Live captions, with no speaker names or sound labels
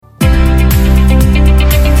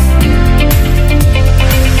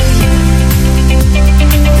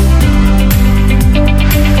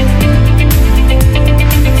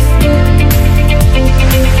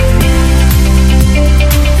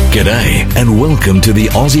G'day and welcome to the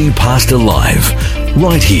Aussie Pastor Live,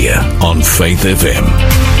 right here on Faith FM.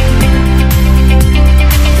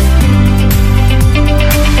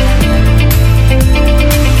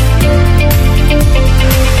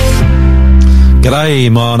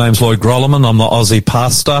 G'day, my name's Lloyd Grolleman. I'm the Aussie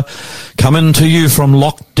pastor, coming to you from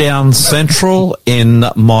Lockdown Central in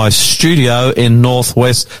my studio in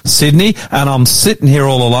northwest Sydney, and I'm sitting here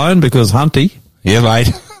all alone because Hunty. Yeah,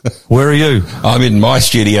 mate. Where are you? I'm in my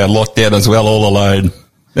studio, locked down as well, all alone.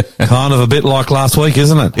 Kind of a bit like last week,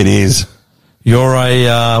 isn't it? It is. You're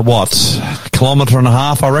a, kilometre and a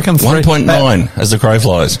half, I reckon? 1.9 as the crow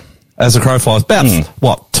flies. As the crow flies. About,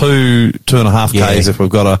 2.5 Ks if we've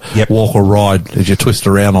got to walk or ride as you twist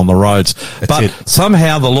around on the roads. But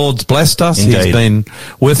somehow the Lord's blessed us. Indeed. He's been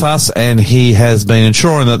with us and he has been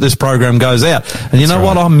ensuring that this program goes out. And you know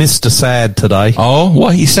what? I'm Mr. Sad today. Oh, why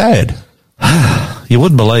are you sad? You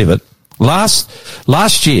wouldn't believe it.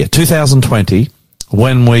 Last year, 2020,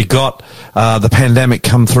 when we got the pandemic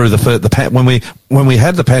come through when we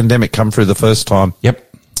had the pandemic come through the first time.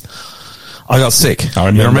 Yep. I got sick. I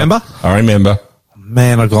remember. You remember? I remember.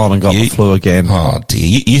 Man, I got the flu again. Oh,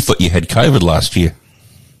 dear. You thought you had COVID last year.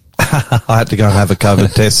 I had to go and have a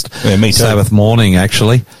COVID test. Yeah, me too. Sabbath morning,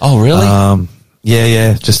 actually. Oh, really?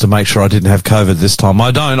 Yeah, just to make sure I didn't have COVID this time. I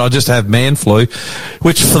don't. I just have man flu,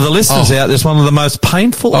 which for the listeners out, is one of the most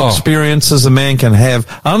painful experiences a man can have.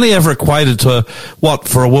 Only ever equated to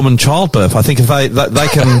for a woman childbirth. I think if they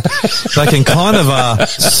can kind of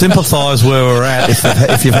sympathise where we're at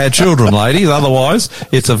if you've had children, ladies. Otherwise,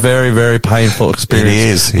 it's a very, very painful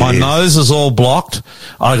experience. It is. My nose is all blocked.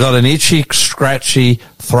 I got an itchy, scratchy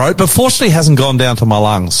throat, but fortunately it hasn't gone down to my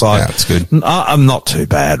lungs. So yeah, that's good. I'm not too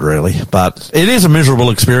bad, really, but it is a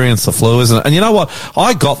miserable experience, the flu, isn't it? And you know what?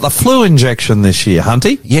 I got the flu injection this year,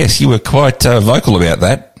 Hunty. Yes, you were quite vocal about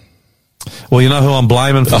that. Well, you know who I'm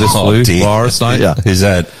blaming for this flu virus, don't you? Who's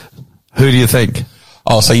that? Who do you think?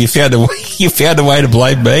 Oh, so you found a way to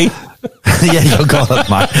blame me? Yeah, you got it,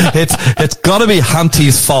 mate. It's got to be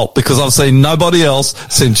Hunty's fault because I've seen nobody else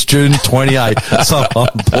since June 28. So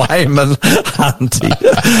I'm blaming Hunty.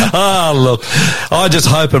 Oh, look, I just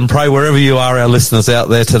hope and pray wherever you are, our listeners out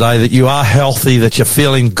there today, that you are healthy, that you're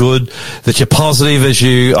feeling good, that you're positive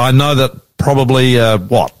I know that probably, a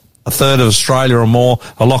third of Australia or more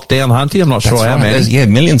are locked down, Hunty. I'm not sure how many. Yeah,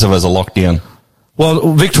 millions of us are locked down.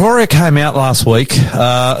 Well, Victoria came out last week.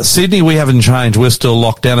 Sydney, we haven't changed. We're still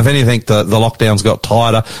locked down. If anything, the lockdowns got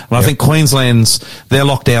tighter. And I think their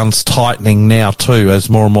lockdown's tightening now too as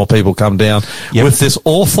more and more people come down with this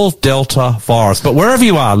awful Delta virus. But wherever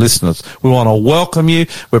you are, listeners, we want to welcome you.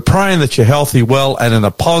 We're praying that you're healthy, well, and in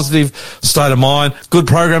a positive state of mind. Good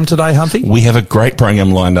program today, Hunty. We have a great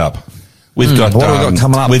program lined up. We've got, what have we got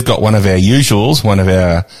coming up? We've got one of our usuals, one of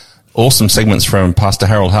our awesome segments from Pastor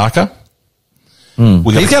Harrold Harker.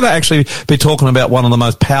 He's going to actually be talking about one of the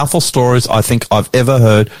most powerful stories I think I've ever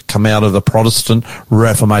heard come out of the Protestant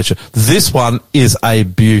Reformation. This one is a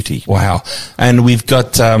beauty. Wow. And we've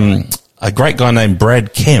got a great guy named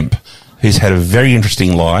Brad Kemp, who's had a very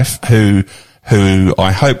interesting life, who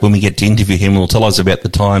I hope when we get to interview him will tell us about the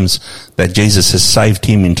times that Jesus has saved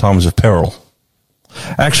him in times of peril.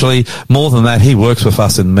 Actually, more than that, he works with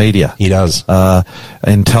us in media. He does.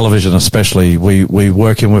 In television especially. We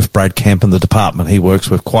work in with Brad Kemp in the department he works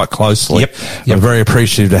with quite closely. Yep. We're very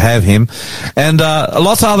appreciative to have him. And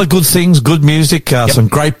lots of other good things, good music, some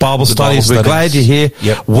great Bible studies. We're glad you're here.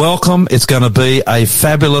 Yep. Welcome. It's going to be a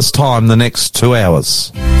fabulous time the next 2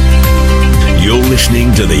 hours. You're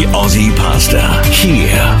listening to the Aussie Pastor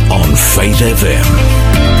here on Faith FM.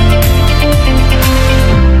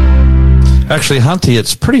 Actually, Hunty,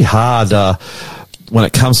 it's pretty hard when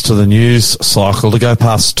it comes to the news cycle to go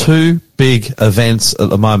past two big events at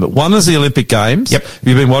the moment. One is the Olympic Games. Yep. Have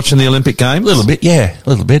you been watching the Olympic Games? A little bit, yeah. A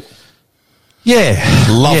little bit. Yeah.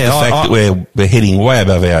 Love the fact that we're hitting way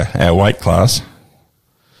above our weight class.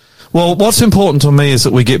 Well, what's important to me is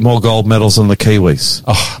that we get more gold medals than the Kiwis.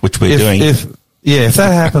 Oh, which we're doing. If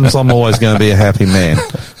that happens, I'm always going to be a happy man.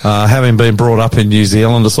 Having been brought up in New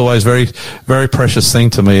Zealand, it's always very, very precious thing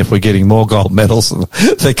to me if we're getting more gold medals than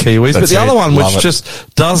the Kiwis. But the other one, which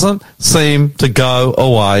just doesn't seem to go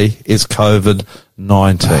away, is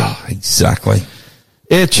COVID-19. Oh, exactly.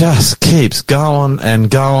 It just keeps going and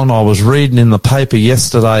going. I was reading in the paper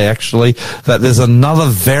yesterday, actually, that there's another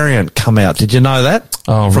variant come out. Did you know that?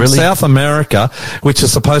 Oh, From really? South America, which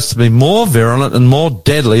is supposed to be more virulent and more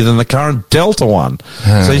deadly than the current Delta one.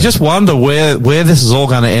 So you just wonder where this is all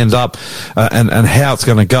going to end up and how it's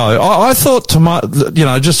going to go. I thought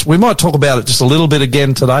we might talk about it just a little bit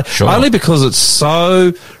again today, Sure. only because it's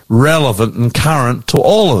so relevant and current to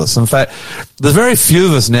all of us. In fact, there's very few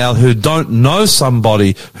of us now who don't know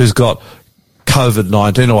somebody who's got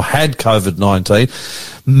COVID-19 or had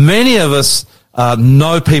COVID-19. Many of us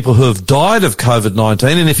know people who have died of COVID-19,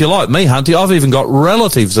 and if you're like me, Hunty, I've even got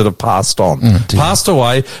relatives that have passed on, passed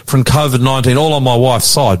away from COVID-19, all on my wife's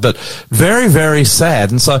side, but very, very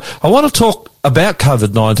sad. And so I want to talk about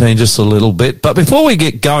COVID-19 just a little bit, but before we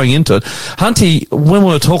get going into it, Hunty, when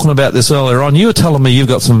we were talking about this earlier on, you were telling me you've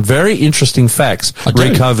got some very interesting facts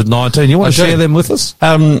re COVID-19. You want to share them with us?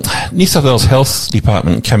 New South Wales Health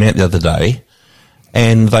Department came out the other day,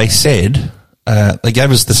 and they said, they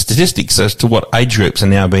gave us the statistics as to what age groups are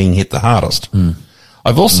now being hit the hardest.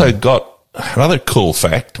 I've also got another cool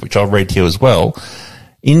fact, which I'll read to you as well.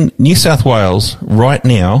 In New South Wales right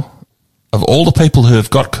now, of all the people who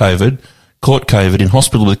have got COVID, caught COVID, in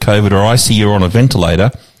hospital with COVID or ICU or on a ventilator,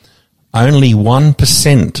 only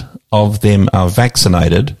 1% of them are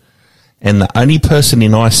vaccinated, and the only person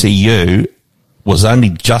in ICU was only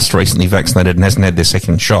just recently vaccinated and hasn't had their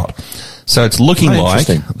second shot. So it's looking like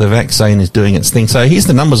the vaccine is doing its thing. So here's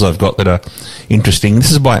the numbers I've got that are interesting. This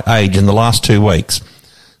is by age in the last 2 weeks.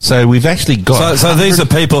 So we've actually got... So these are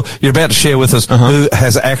people you're about to share with us who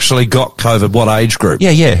has actually got COVID, what age group?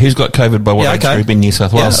 Yeah, who's got COVID by what age group in New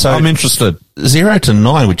South Wales. So I'm interested. 0 to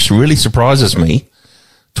 9, which really surprises me,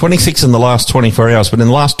 26 in the last 24 hours, but in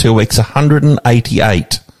the last 2 weeks,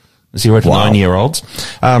 188 0 to 9-year-olds.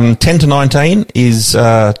 10 to 19 is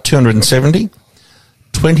 270.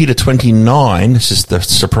 20 to 29, this is the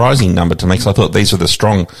surprising number to me, because I thought these were the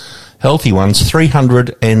strong, healthy ones,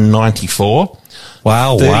 394.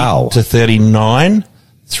 Wow, 30 to 39,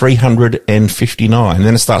 359. And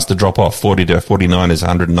then it starts to drop off. 40 to 49 is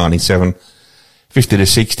 197. 50 to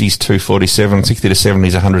 60 is 247. 60 to 70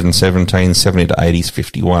 is 117. 70 to 80 is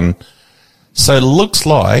 51. So it looks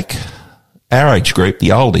like our age group, the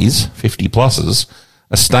oldies, 50 pluses,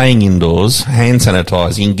 are staying indoors, hand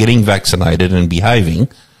sanitising, getting vaccinated and behaving.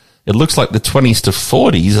 It looks like the 20s to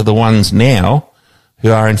 40s are the ones now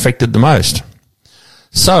who are infected the most.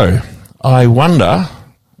 So I wonder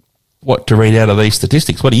what to read out of these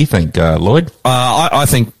statistics. What do you think, Lloyd? I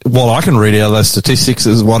think what I can read out of those statistics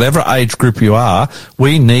is whatever age group you are,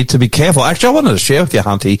 we need to be careful. Actually, I wanted to share with you,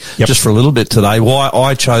 Hunty, just for a little bit today, why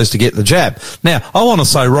I chose to get the jab. Now, I want to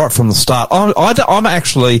say right from the start, I'm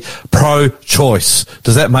actually pro-choice.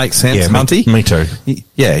 Does that make sense, Hunty? Me too.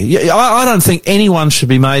 Yeah, I don't think anyone should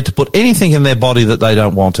be made to put anything in their body that they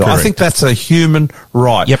don't want to. Correct. I think that's a human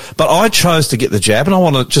right. But I chose to get the jab, and I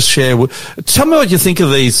want to just share tell me what you think of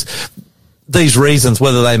these reasons,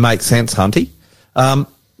 whether they make sense, Hunty.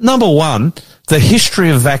 Number one, the history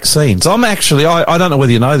of vaccines. I don't know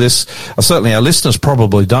whether you know this, certainly our listeners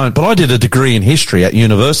probably don't, but I did a degree in history at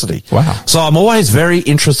university. Wow. So I'm always very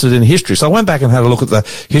interested in history. So I went back and had a look at the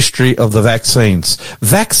history of the vaccines.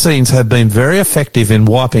 Vaccines have been very effective in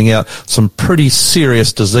wiping out some pretty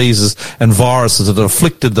serious diseases and viruses that have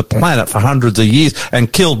afflicted the planet for hundreds of years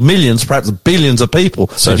and killed millions, perhaps billions of people.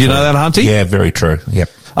 So do you know that, Hunty? Yeah, very true. Yep.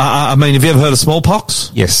 I mean, have you ever heard of smallpox?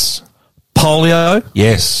 Yes. Polio?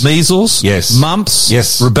 Yes. Measles? Yes. Mumps?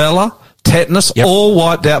 Yes. Rubella? Tetanus? All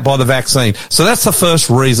wiped out by the vaccine. So that's the first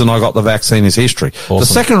reason I got the vaccine is history. Awesome. The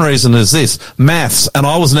second reason is this, maths, and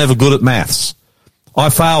I was never good at maths. I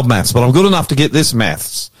failed maths, but I'm good enough to get this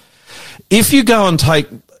maths. If you go and take,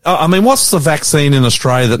 what's the vaccine in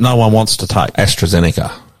Australia that no one wants to take? AstraZeneca.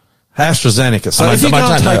 So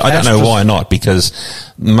I don't know why not, because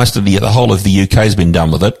most of the whole of the UK has been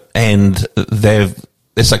done with it, and their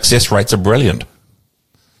success rates are brilliant.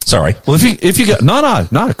 Sorry. Well, if you go,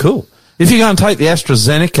 no, cool. If you go and take the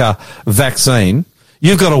AstraZeneca vaccine,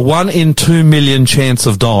 you've got a 1 in 2 million chance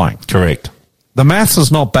of dying. Correct. The maths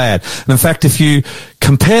is not bad. And in fact, if you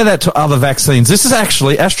compare that to other vaccines,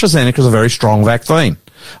 AstraZeneca is a very strong vaccine.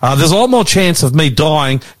 There's a lot more chance of me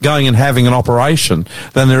dying, going and having an operation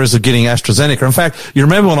than there is of getting AstraZeneca. In fact, you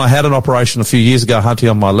remember when I had an operation a few years ago, Hunty,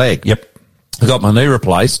 on my leg? Yep. I got my knee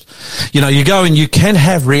replaced. You know, you go and you can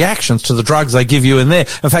have reactions to the drugs they give you in there.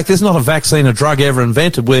 In fact, there's not a vaccine or drug ever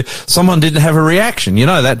invented where someone didn't have a reaction. You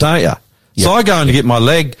know that, don't you? Yep. So I go in to get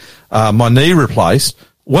my knee replaced.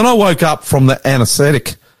 When I woke up from the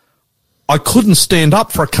anaesthetic, I couldn't stand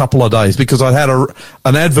up for a couple of days because I had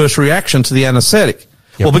an adverse reaction to the anaesthetic.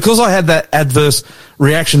 Yep. Well, because I had that adverse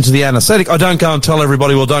reaction to the anaesthetic, I don't go and tell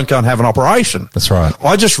everybody, well, don't go and have an operation. That's right.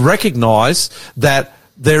 I just recognise that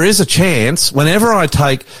there is a chance whenever I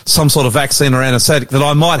take some sort of vaccine or anaesthetic that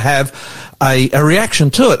I might have a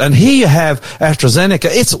reaction to it. And here you have AstraZeneca.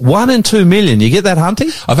 It's 1 in 2 million. You get that,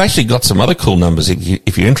 Hunty? I've actually got some other cool numbers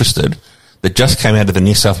if you're interested that just came out of the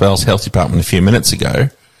New South Wales Health Department a few minutes ago.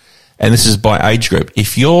 and this is by age group.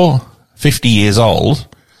 If you're 50 years old,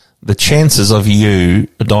 the chances of you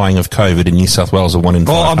dying of COVID in New South Wales are 1 in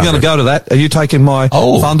 500. Oh, I'm going to go to that. Are you taking my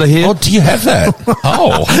thunder here? Oh, do you have that?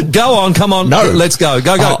 Oh. Go on, come on. No. Let's go.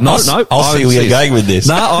 Go. No. I'll see where you're going with this.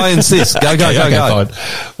 No, I insist. Go. Fine.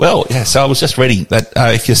 Well, yeah, so I was just reading that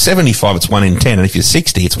if you're 75, it's 1 in 10, and if you're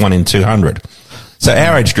 60, it's 1 in 200. So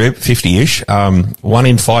our age group, 50-ish, 1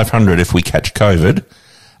 in 500 if we catch COVID,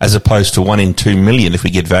 as opposed to 1 in 2 million if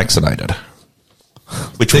we get vaccinated.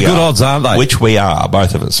 Which They're good odds, aren't they? Which we are,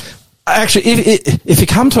 both of us. Actually, if you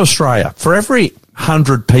come to Australia, for every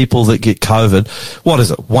 100 people that get COVID, what is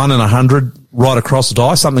it, 1 in 100 right across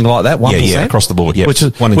die, something like that, 1%? Yeah, across the board, yeah. Which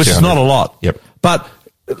is not a lot. Yep. But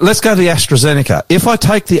let's go to the AstraZeneca. If I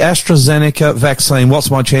take the AstraZeneca vaccine, what's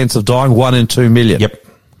my chance of dying? 1 in 2 million. Yep.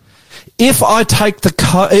 If I take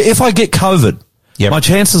if I get COVID, my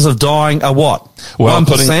chances of dying are what? Well,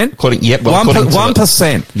 1%?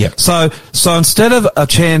 1%. Yep. So instead of a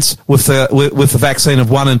chance with the vaccine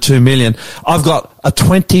of 1 in 2 million, I've got a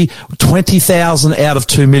 20,000 out of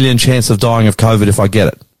 2 million chance of dying of COVID if I get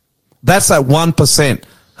it. That's at 1%,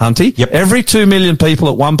 Hunty. Yep. Every 2 million people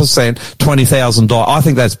at 1%, 20,000 die. I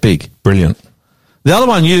think that's big. Brilliant. The other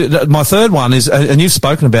one, my third one is, and you've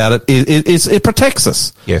spoken about it, is it protects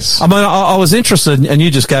us. Yes. I mean, I was interested, and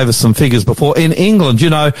you just gave us some figures before. In England,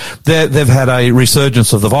 they've had a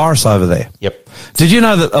resurgence of the virus over there. Yep. Did you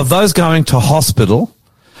know that of those going to hospital,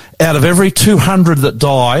 out of every 200 that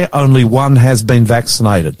die, only 1 has been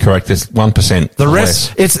vaccinated? Correct. There's 1%. The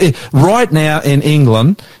rest, right now in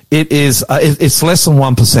England, it's less than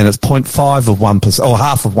 1%. It's 0.5 of 1%, or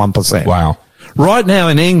half of 1%. Wow. Right now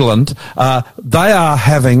in England, they are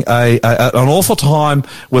having an awful time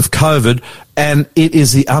with COVID, and it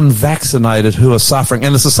is the unvaccinated who are suffering.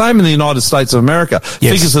 And it's the same in the United States of America.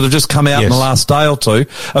 Yes. Figures that have just come out in the last day or two.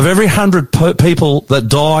 Of every 100 people that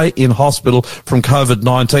die in hospital from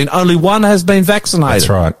COVID-19, only 1 has been vaccinated. That's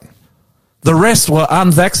right. The rest were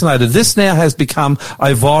unvaccinated. This now has become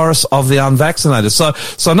a virus of the unvaccinated. So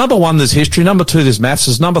number 1, there's history. Number 2, there's maths.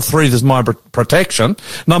 There's number 3, there's my protection.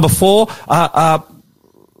 Number 4,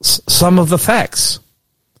 some of the facts.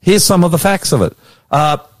 Here's some of the facts of it.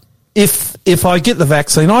 If I get the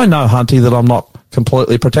vaccine, I know, Hunty, that I'm not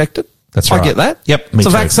completely protected. That's right. I get that. Yep. It's a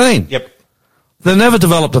vaccine. Yep. They never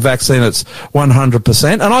developed a vaccine that's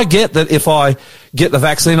 100%. And I get that if I get the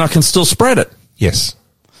vaccine, I can still spread it. Yes.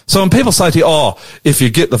 So when people say to you, if you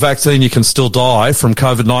get the vaccine, you can still die from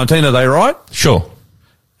COVID-19, are they right? Sure.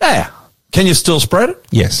 Yeah. Can you still spread it?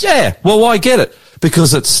 Yes. Yeah. Well, why get it?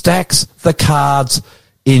 Because it stacks the cards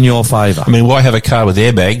in your favour. I mean, why have a car with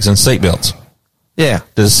airbags and seatbelts? Yeah.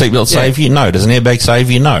 Does a seatbelt save you? No. Does an airbag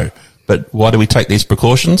save you? No. But why do we take these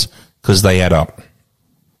precautions? Because they add up.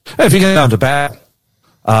 If you're going to battle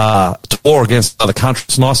to war against other countries,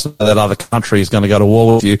 it's nice to know that other country is going to go to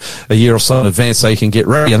war with you a year or so in advance so you can get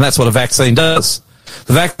ready. And that's what a vaccine does.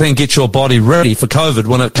 The vaccine gets your body ready for COVID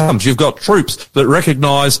when it comes. You've got troops that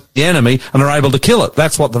recognise the enemy and are able to kill it.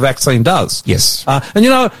 That's what the vaccine does. Yes. And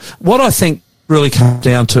you know, what I think really comes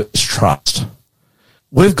down to is trust.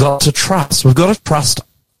 We've got to trust. We've got to trust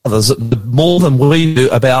others more than we do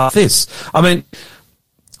about this. I mean,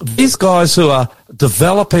 these guys who are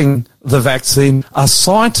developing the vaccine are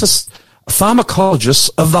scientists, pharmacologists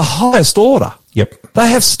of the highest order. Yep. They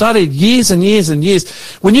have studied years and years and years.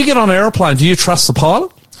 When you get on an aeroplane, do you trust the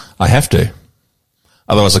pilot? I have to.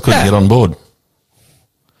 Otherwise I couldn't get on board.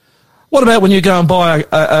 What about when you go and buy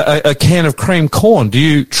a can of cream corn? Do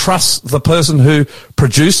you trust the person who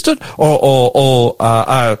produced it, or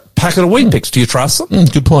a packet of Wheat Pix? Do you trust them?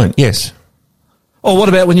 Good point. Yes. Or what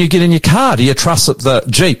about when you get in your car? Do you trust that the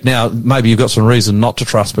Jeep? Now, maybe you've got some reason not to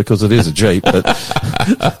trust because it is a Jeep, but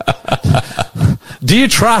do you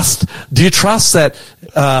trust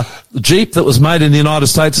that Jeep that was made in the United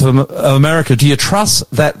States of America? Do you trust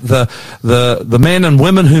that the men and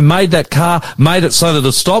women who made that car made it so that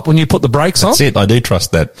it stopped when you put the brakes on? That's it. I do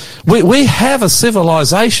trust that. We have a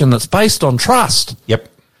civilization that's based on trust. Yep.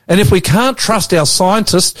 And if we can't trust our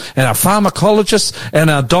scientists and our pharmacologists and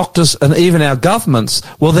our doctors and even our governments,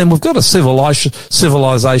 well, then we've got a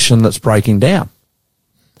civilization that's breaking down.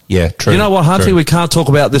 Yeah, true. You know what, Hunty? True. We can't talk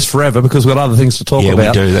about this forever because we've got other things to talk about. Yeah,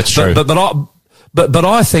 we do. That's true. But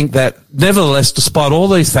I think that, nevertheless, despite all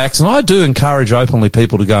these facts, and I do encourage openly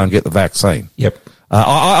people to go and get the vaccine. Yep.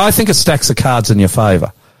 I think it stacks the cards in your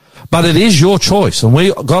favour. But it is your choice, and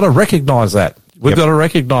we've got to recognise that. We've got to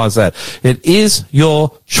recognise that. It is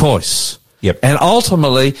your choice. Yep. And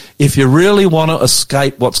ultimately, if you really want to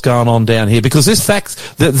escape what's going on down here, because this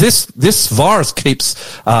virus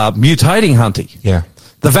keeps mutating, Hunty. Yeah.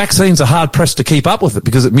 The vaccines are hard pressed to keep up with it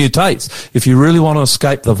because it mutates. If you really want to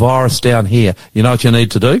escape the virus down here, you know what you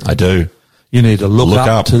need to do? I do. You need to look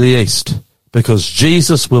up to the east, because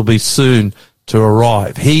Jesus will be soon to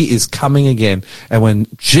arrive. He is coming again. And when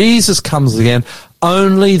Jesus comes again,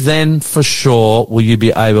 only then for sure will you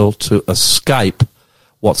be able to escape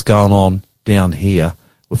what's going on down here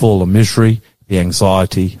with all the misery, the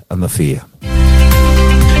anxiety and the fear.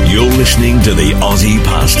 You're listening to the Aussie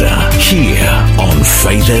Pastor here on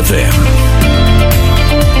Faith FM.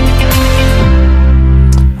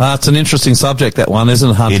 It's an interesting subject, that one, isn't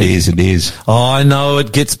it, Hunty? It is. Oh, I know,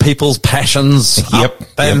 it gets people's passions up.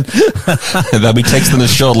 And they'll be texting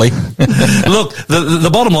us shortly. Look, the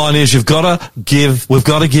bottom line is we've got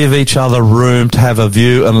to give each other room to have a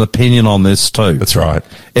view and an opinion on this too. That's right.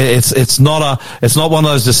 It's not one of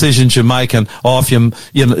those decisions you make and if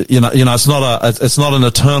it's not an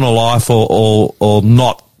eternal life or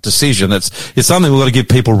not decision. It's something we've got to give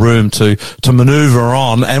people room to maneuver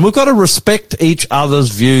on, and we've got to respect each other's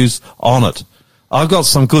views on it. I've got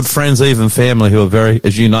some good friends, even family, who are very,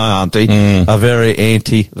 as you know, Auntie, are very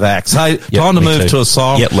anti-vax. Hey, time to move to a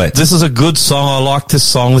song. This is a good song. I like this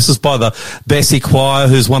song. This is by the Bessie Choir,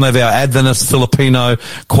 who's one of our Adventist Filipino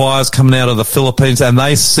choirs coming out of the Philippines, and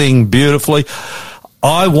they sing beautifully.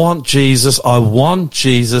 I want Jesus, I want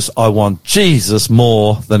Jesus, I want Jesus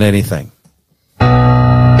more than anything.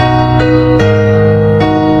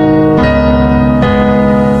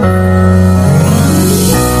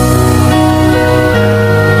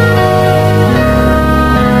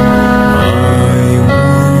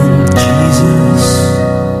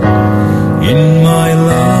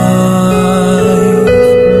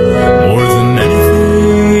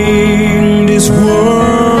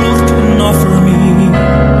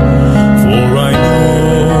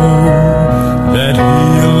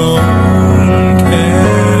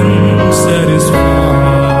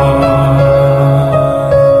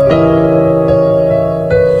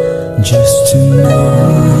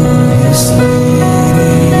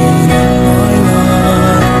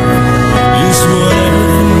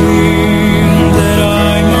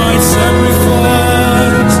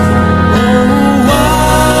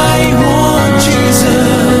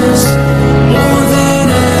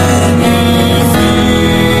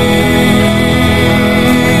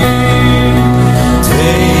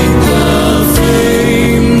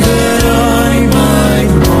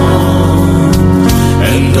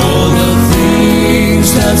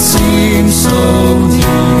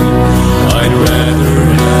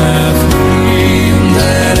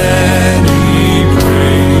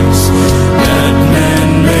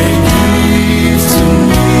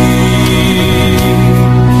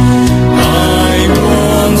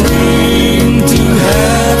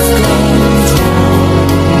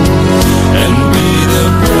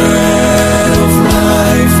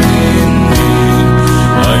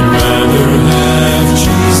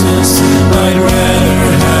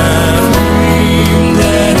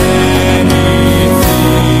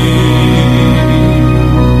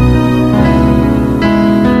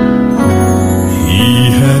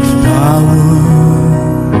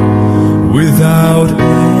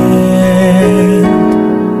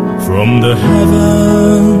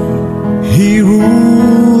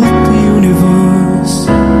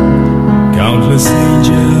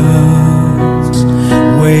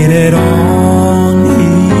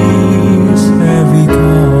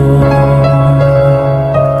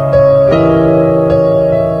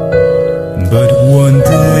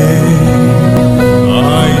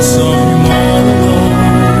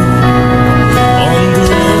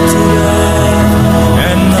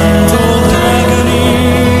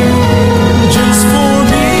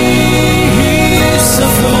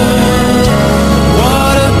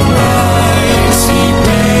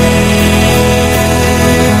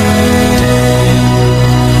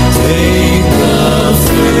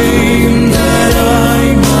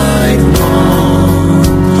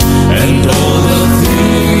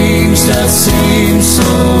 Seems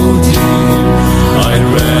so deep.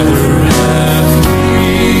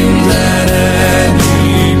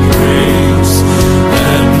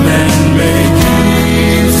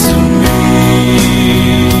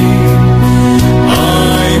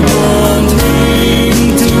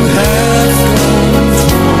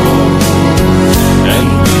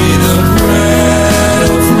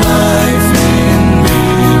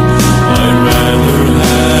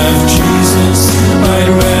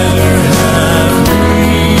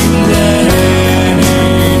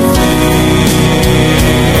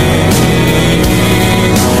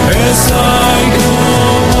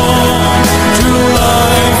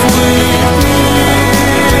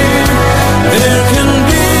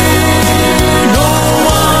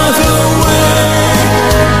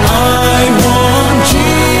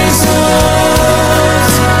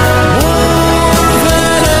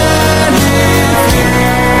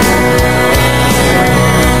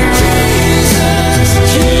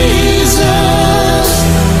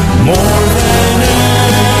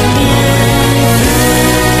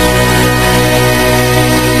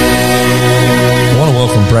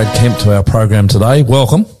 Kemp to our program today.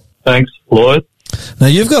 Welcome. Thanks, Lloyd. Now,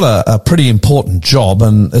 you've got a pretty important job,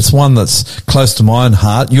 and it's one that's close to my own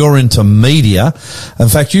heart. You're into media. In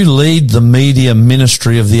fact, you lead the media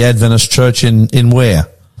ministry of the Adventist Church in where?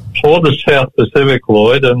 For the South Pacific,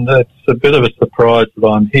 Lloyd, and it's a bit of a surprise that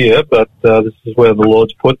I'm here, but this is where the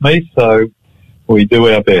Lord's put me, so we do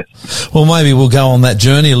our best. Well, maybe we'll go on that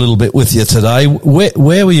journey a little bit with you today.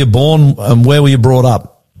 Where were you born and where were you brought up?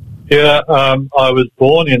 Yeah, I was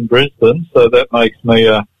born in Brisbane, so that makes me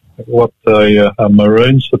a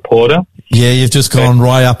Maroon supporter. Yeah, you've just gone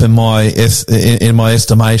right up in my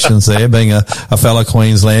estimations there, being a fellow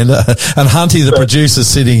Queenslander. And Hunty, the producer,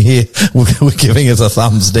 sitting here, we're giving us a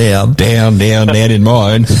thumbs down. Down in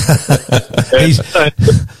mine.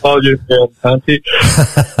 Hold you down, Hunty.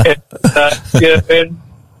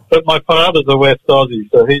 But my father's a West Aussie,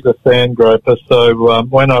 so he's a sand groper. So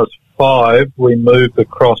when I was 5, we moved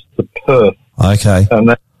across to Perth. Okay. And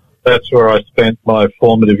that's where I spent my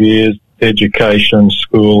formative years, education,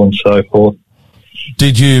 school, and so forth.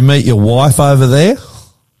 Did you meet your wife over there?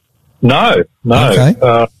 No. Okay.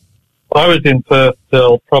 I was in Perth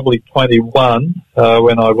till probably 21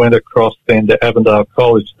 when I went across then to Avondale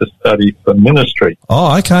College to study for ministry.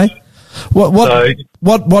 Oh, okay.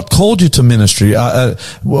 What called you to ministry?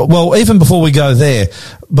 Well, even before we go there,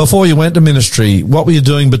 before you went to ministry, what were you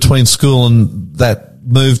doing between school and that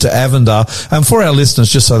move to Avondale? And for our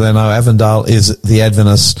listeners, just so they know, Avondale is the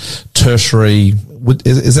Adventist tertiary,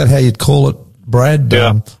 is that how you'd call it, Brad?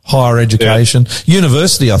 Yeah. Higher education. Yeah.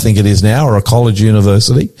 University, I think it is now, or a college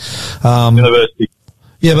university. University.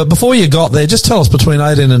 Yeah, but before you got there, just tell us, between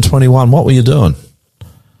 18 and 21, what were you doing?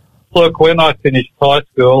 Look, when I finished high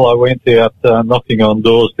school, I went out knocking on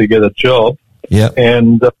doors to get a job. Yeah.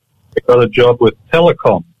 And I got a job with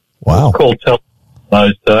Telecom. Wow. It was called Telecom in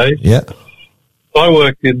those days. Yeah. I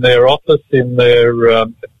worked in their office, in their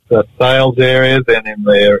sales area, then in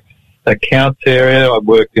their accounts area. I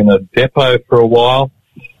worked in a depot for a while.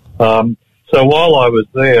 So while I was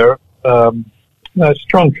there,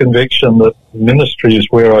 strong conviction that ministry is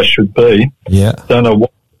where I should be. Yeah. Don't know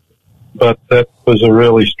what, but that was a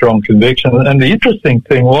really strong conviction. And the interesting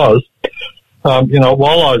thing was,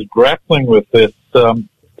 while I was grappling with this,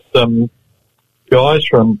 some guys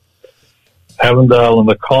from Avondale and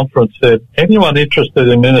the conference said, anyone interested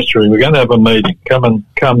in ministry, we're going to have a meeting. Come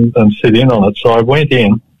and sit in on it. So I went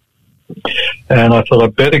in and I thought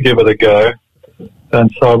I'd better give it a go.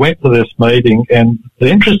 And so I went to this meeting, and the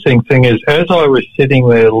interesting thing is, as I was sitting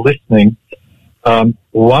there listening,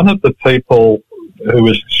 one of the people who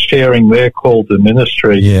was sharing their call to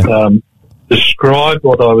ministry described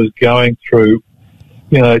what I was going through,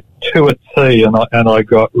 to a T, and I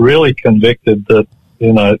got really convicted that,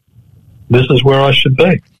 this is where I should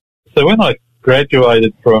be. So when I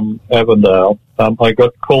graduated from Avondale, I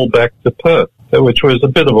got called back to Perth, which was a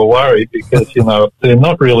bit of a worry because, they're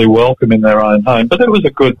not really welcome in their own home. But it was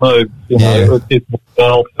a good move.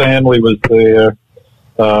 Family was there.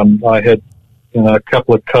 I had, a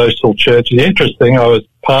couple of coastal churches. Interesting, I was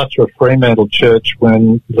pastor of Fremantle Church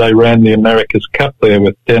when they ran the America's Cup there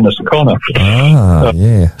with Dennis Conner.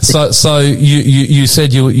 Yeah. So you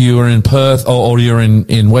said you were in Perth or you're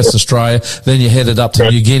in West Australia, then you headed up to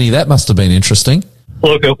New Guinea. That must have been interesting.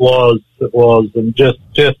 Look, it was, and just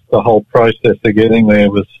the whole process of getting there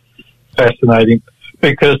was fascinating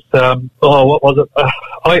because, what was it?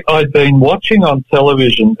 I'd been watching on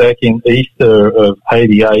television back in Easter of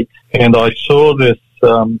 '88, and I saw this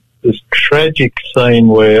tragic scene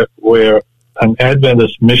where an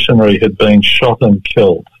Adventist missionary had been shot and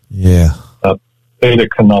killed. Yeah. Peter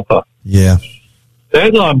Canopper. Yeah.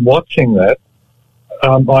 As I'm watching that,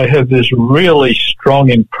 I have this really strong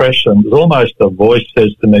impression. It's almost a voice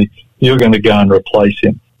says to me, you're going to go and replace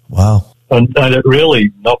him. Wow. And it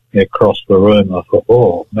really knocked me across the room. I thought,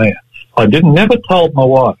 oh, man. I never told my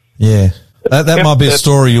wife. Yeah. That might be a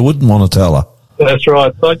story you wouldn't want to tell her. That's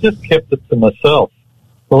right. So I just kept it to myself.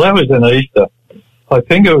 Well, that was in Easter. I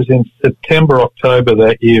think it was in September, October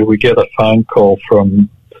that year, we get a phone call from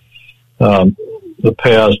the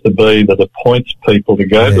powers to be that appoints people to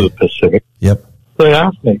go to the Pacific. Yep. They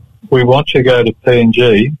asked me, we want you to go to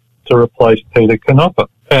PNG to replace Peter Canopper.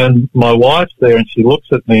 And my wife's there and she looks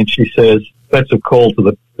at me and she says, that's a call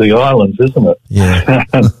to the islands, isn't it?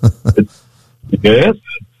 Yeah. Yes.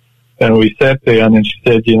 And we sat down and she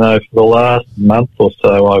said, for the last month or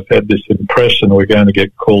so, I've had this impression we're going to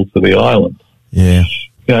get called to the islands. Yeah.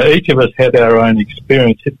 Each of us had our own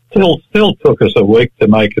experience. It still took us a week to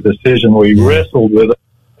make a decision. We wrestled with it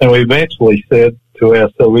and we eventually said to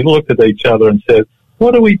ourselves, we looked at each other and said,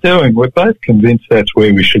 what are we doing? We're both convinced that's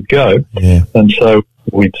where we should go. Yeah. And so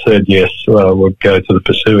we said, yes, we'll go to the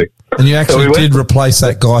Pacific. And you actually did replace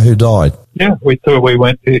that guy who died? Yeah, we thought we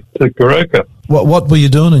went to Goroka. What were you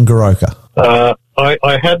doing in Goroka?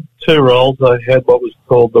 I had two roles. I had what was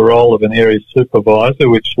called the role of an area supervisor,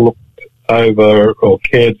 which looked over or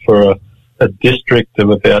cared for a district of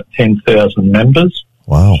about 10,000 members.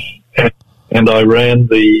 Wow. And I ran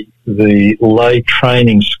the lay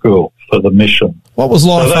training school for the mission. What was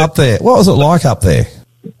life up there? What was it like up there?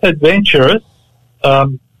 Adventurous.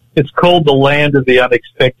 It's called the land of the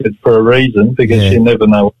unexpected for a reason, because you never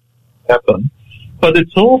know what will happen. But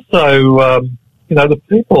it's also, the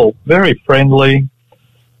people, very friendly.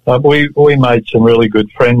 We made some really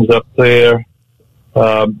good friends up there.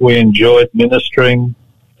 We enjoyed ministering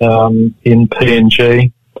in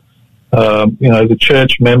PNG. The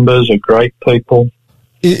church members are great people.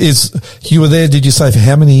 You were there, did you say, for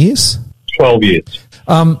how many years? 12 years.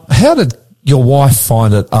 How did your wife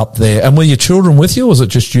find it up there? And were your children with you, or was it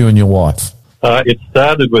just you and your wife? It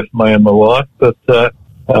started with me and my wife, but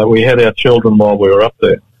we had our children while we were up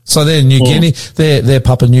there. So they're New Guinea, they're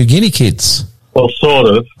Papua New Guinea kids. Well, sort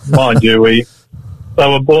of. Mind you, they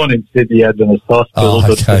were born in Sydney Adventist Hospital,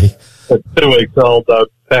 okay. but at 2 weeks old, they were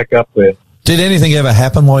back up there. Did anything ever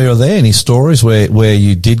happen while you were there? Any stories where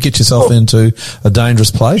you did get yourself into a dangerous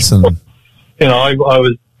place? And I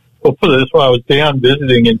was, well, put it this way, I was down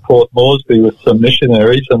visiting in Port Moresby with some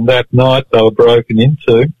missionaries, and that night they were broken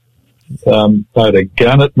into. They had a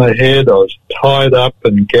gun at my head. I was tied up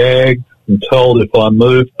and gagged and told if I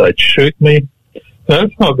moved, they'd shoot me.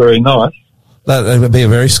 It's not very nice. That would be a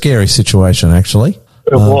very scary situation, actually.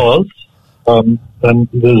 It was. And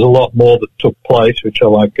there's a lot more that took place, which I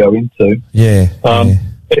won't go into. Yeah.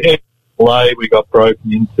 In LA, we got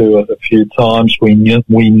broken into a few times. We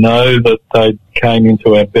know that they came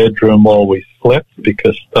into our bedroom while we slept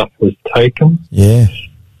because stuff was taken. Yeah.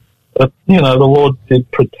 But, the Lord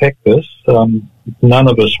did protect us. None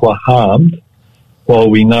of us were harmed.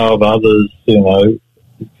 While we know of others, in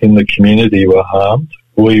the community were harmed,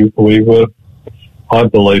 we were, I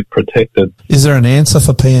believe, protected. Is there an answer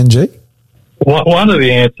for PNG? One of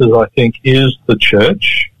the answers, I think, is the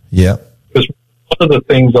church. Yeah. Because one of the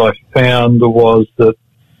things I found was that,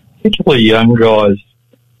 particularly young guys,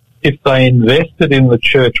 if they invested in the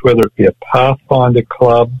church, whether it be a Pathfinder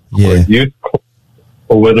club or a youth club,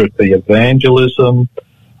 or whether it be evangelism,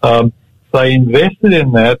 they invested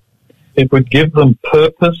in that, it would give them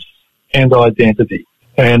purpose and identity.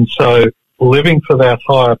 And so living for that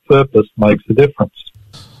higher purpose makes a difference.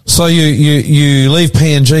 So you leave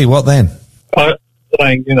PNG, what then? I'm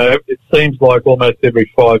saying, it seems like almost every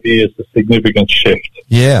 5 years a significant shift.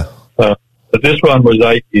 Yeah. But this one was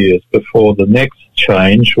 8 years before the next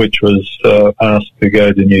change, which was asked to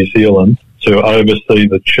go to New Zealand to oversee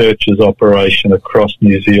the church's operation across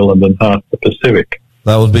New Zealand and half the Pacific.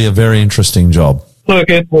 That would be a very interesting job. Look,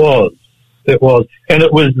 it was. And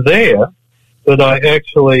it was there that I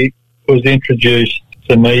actually was introduced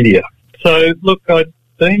to media. So, look, I'd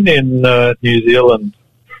been in New Zealand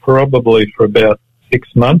probably for about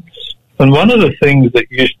 6 months. And one of the things that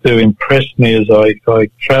used to impress me as I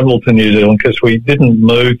travelled to New Zealand, because we didn't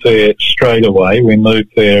move there straight away. We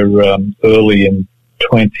moved there early in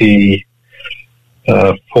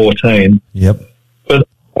 2014. Yep. But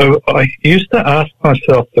I used to ask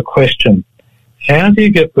myself the question, how do you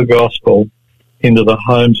get the gospel into the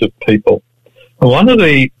homes of people? And one of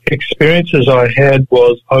the experiences I had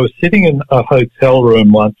was I was sitting in a hotel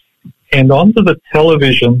room once, and onto the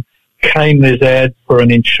television came this ad for an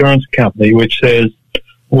insurance company which says,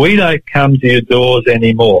 "We don't come to your doors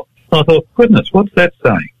anymore." I thought, goodness, what's that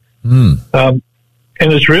saying? And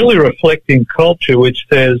it's really reflecting culture, which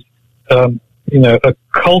says, a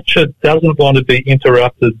culture doesn't want to be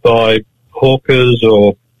interrupted by hawkers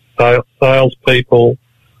or salespeople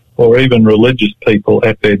or even religious people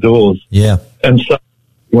at their doors. Yeah. And so,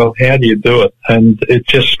 well, how do you do it? And it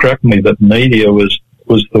just struck me that media was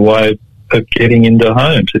the way of getting into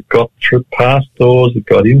homes. It got through past doors, it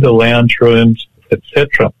got into lounge rooms,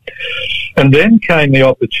 etc. And then came the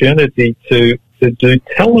opportunity to do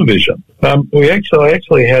television. I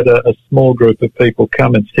actually had a small group of people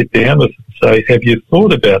come and sit down with us and say, have you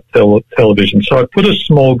thought about television? So I put a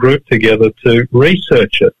small group together to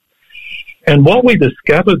research it. And what we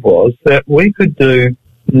discovered was that we could do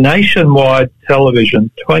nationwide television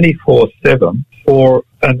 24/7 for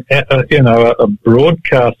a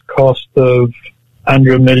broadcast cost of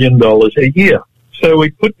under $1 million a year. So we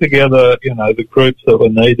put together, the groups that were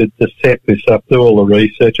needed to set this up, do all the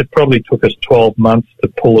research. It probably took us 12 months to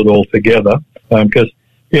pull it all together because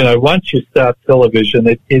once you start television,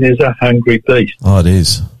 it is a hungry beast. Oh, it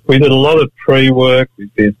is. We did a lot of pre-work. We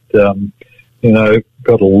did,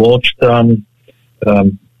 got a launch done,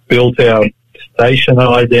 built our station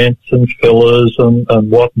idents and fillers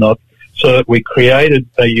and whatnot, so that we created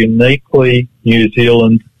a uniquely New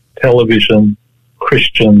Zealand television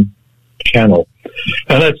Christian channel.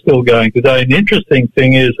 And that's still going today. And the interesting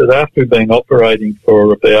thing is that after we've been operating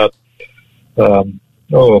for about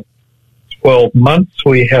 12 months,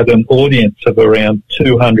 we had an audience of around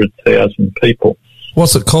 200,000 people.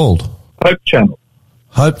 What's it called? Hope Channel.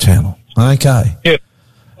 Hope Channel. Okay. Yeah,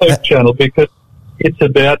 Hope Channel, because it's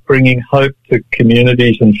about bringing hope to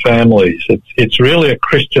communities and families. It's really a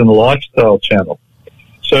Christian lifestyle channel.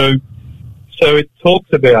 So it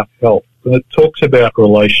talks about health, and it talks about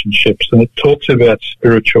relationships, and it talks about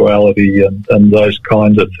spirituality and those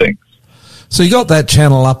kinds of things. So you got that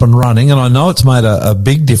channel up and running, and I know it's made a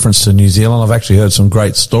big difference to New Zealand. I've actually heard some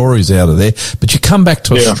great stories out of there. But you come back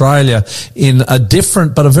to Australia in a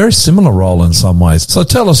different but a very similar role in some ways. So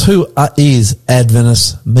tell us, who is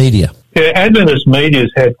Adventist Media? Yeah, Adventist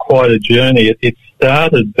Media's had quite a journey. It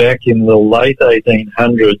started back in the late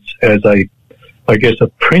 1800s as a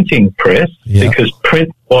printing press, because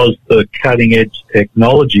print was the cutting-edge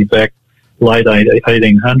technology back late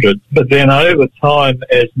 1800s. But then over time,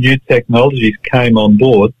 as new technologies came on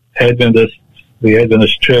board, the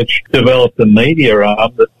Adventist Church developed a media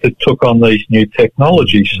arm that took on these new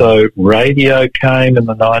technologies. So radio came in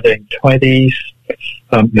the 1920s.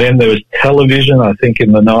 Then there was television, I think,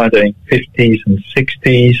 in the 1950s and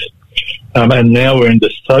 60s. And now we're into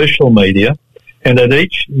social media. And at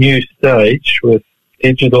each new stage with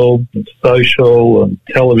digital and social and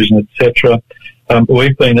television, etc.,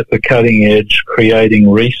 we've been at the cutting edge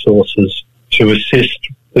creating resources to assist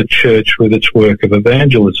the church with its work of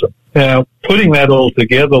evangelism. Now, putting that all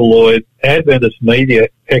together, Lloyd, Adventist Media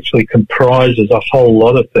actually comprises a whole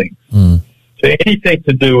lot of things. So anything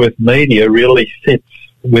to do with media really sits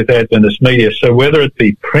with Adventist Media. So whether it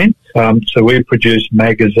be print, so we produce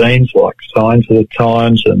magazines like Signs of the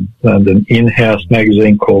Times and an in-house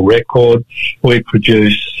magazine called Record. We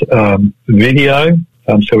produce video.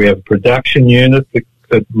 So we have a production unit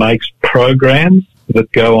that makes programs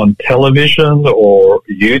that go on television or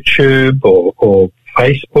YouTube or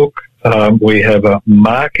Facebook. We have a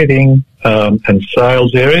marketing and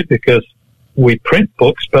sales area because we print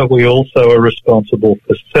books, but we also are responsible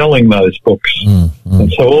for selling those books.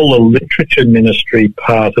 And so all the literature ministry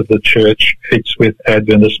part of the church fits with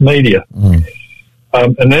Adventist Media.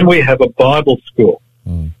 And then we have a Bible school.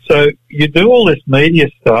 So you do all this media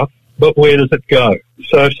stuff, but where does it go?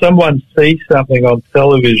 So if someone sees something on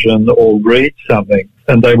television or reads something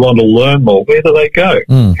and they want to learn more, where do they go?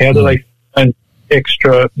 How do they find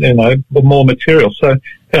extra, more material? So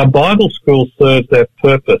our Bible school serves that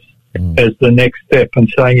purpose as the next step, and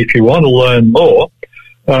saying if you want to learn more,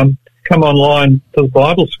 come online to the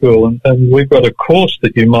Bible school, and we've got a course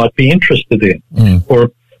that you might be interested in, or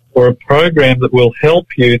a program that will help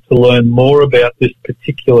you to learn more about this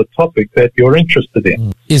particular topic that you're interested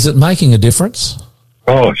in. Is it making a difference?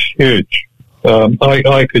 Oh, huge.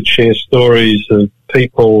 I could share stories of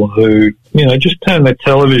people who, just turn their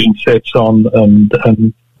television sets on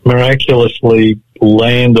and miraculously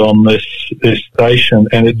land on this station,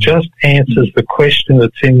 and it just answers the question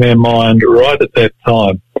that's in their mind right at that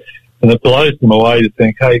time. And it blows them away to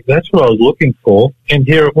think, hey, that's what I was looking for, and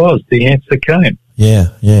here it was. The answer came. Yeah.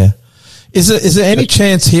 Is there any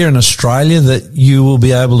chance here in Australia that you will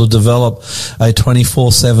be able to develop a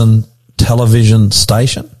 24/7 television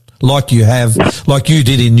station like you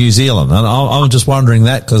did in New Zealand? And I'm just wondering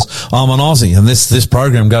that because I'm an Aussie and this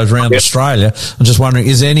program goes around Australia. I'm just wondering,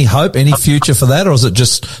 is there any hope, any future for that, or is it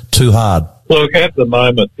just too hard? Look, at the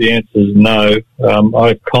moment, the answer is no.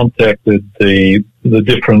 I've contacted the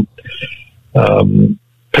different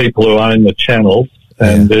people who own the channels,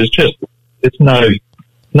 and there's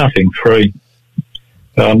nothing free.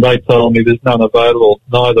 They told me there's none available,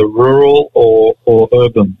 neither rural or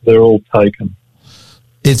urban. They're all taken.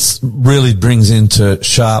 It really brings into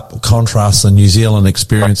sharp contrast the New Zealand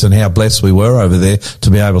experience and how blessed we were over there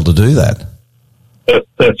to be able to do that.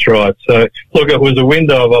 That's right. So, look, it was a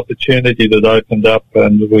window of opportunity that opened up,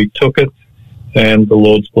 and we took it, and the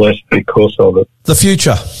Lord's blessed because of it. The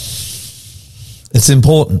future. It's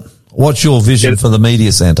important. What's your vision for the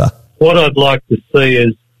Media Centre? What I'd like to see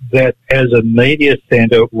is that as a media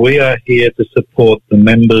centre, we are here to support the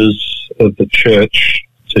members of the church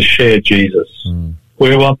to share Jesus.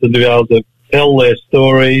 We want them to be able to tell their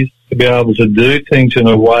stories, to be able to do things in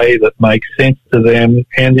a way that makes sense to them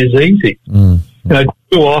and is easy.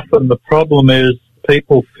 Too often the problem is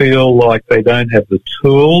people feel like they don't have the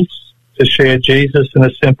tools to share Jesus in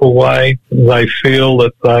a simple way. They feel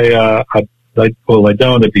that they don't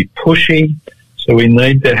want to be pushy. So we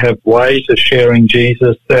need to have ways of sharing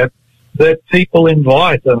Jesus that people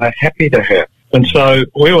invite and are happy to have. And so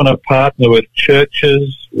we want to partner with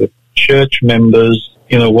churches, with church members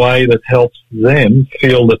in a way that helps them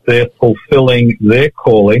feel that they're fulfilling their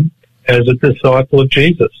calling as a disciple of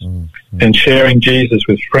Jesus and sharing Jesus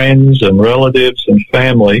with friends and relatives and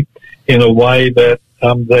family in a way that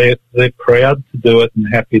they're proud to do it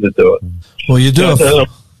and happy to do it. Well, you do.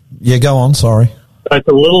 Yeah, go on. Sorry. It's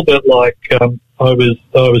a little bit like I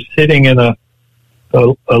was sitting in a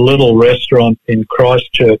little restaurant in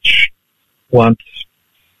Christchurch once,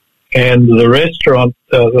 and the restaurant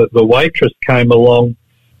the waitress came along,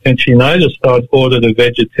 and she noticed I'd ordered a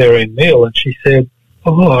vegetarian meal, and she said,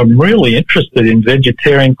 "Oh, I'm really interested in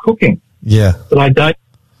vegetarian cooking." Yeah. But I don't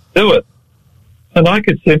do it. And I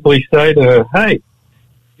could simply say to her, "Hey,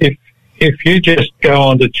 if you just go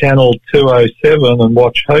on to channel 207 and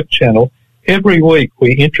watch Hope Channel, every week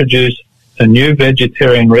we introduce a new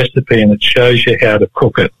vegetarian recipe and it shows you how to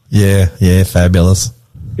cook it." Yeah, fabulous.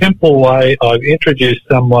 Simple way I've introduced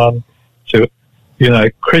someone to,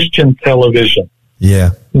 Christian television.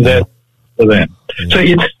 Yeah. That for them. Yeah. So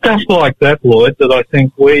it's stuff like that, Lloyd, that I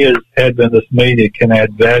think we as Adventist media can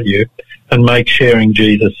add value and make sharing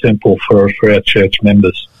Jesus simple for our church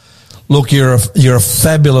members. Look, you're a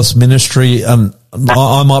fabulous ministry, and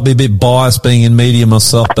I might be a bit biased being in media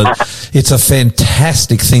myself, but it's a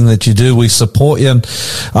fantastic thing that you do. We support you, and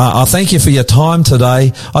I thank you for your time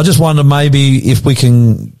today. I just wonder maybe if we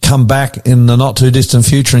can come back in the not too distant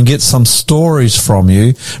future and get some stories from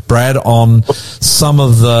you, Brad, on some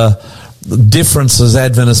of the differences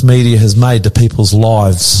Adventist media has made to people's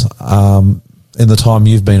lives in the time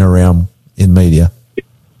you've been around in media.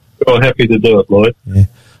 Well, happy to do it, Lloyd. Yeah.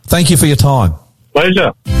 Thank you for your time.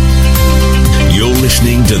 Pleasure. You're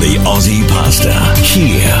listening to the Aussie Pastor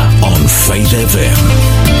here on Faith FM.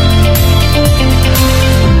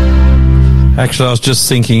 Actually, I was just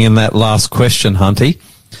thinking in that last question, Hunty.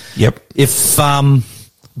 Yep. If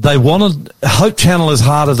they wanted, Hope Channel is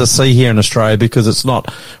harder to see here in Australia because it's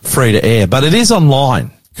not free to air, but it is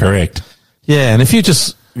online. Correct. Yeah, and if you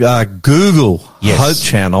just Google Hope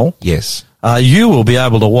Channel, yes, you will be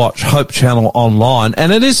able to watch Hope Channel online,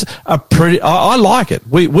 and it is I like it.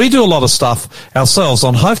 We do a lot of stuff ourselves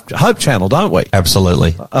on Hope Channel, don't we?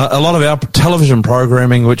 Absolutely. A lot of our television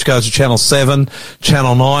programming, which goes to Channel 7,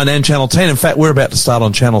 Channel 9 and Channel 10. In fact, we're about to start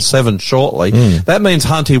on Channel 7 shortly. That means,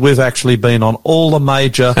 Hunty, we've actually been on all the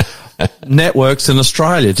major networks in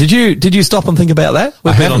Australia. Did you stop and think about that?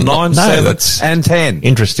 We've been on 9, 7 and 10.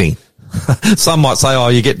 Interesting. Some might say, "Oh,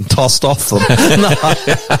 you're getting tossed off them." No,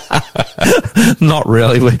 not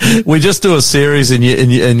really. We just do a series, and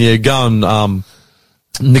you go and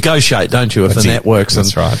negotiate, don't you, with the networks,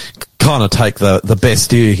 and kind of take the best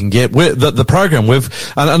deal you can get. The program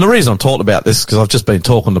and the reason I'm talking about this is because I've just been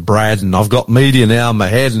talking to Brad, and I've got media now in my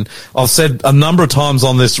head, and I've said a number of times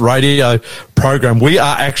on this radio program, we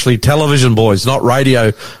are actually television boys, not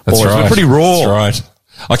radio boys. Right. We're pretty raw. That's right.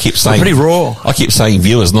 I keep saying pretty raw. I keep saying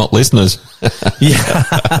viewers, not listeners. Yeah,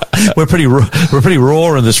 we're pretty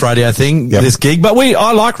raw in this radio thing, this gig. But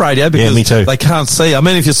I like radio because me too. They can't see. I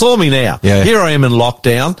mean, if you saw me now, here I am in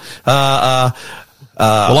lockdown.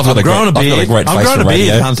 Well, I've got a great face for radio. I'm growing a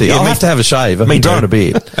beard, Hunty. I'll have to have a shave. I'm growing a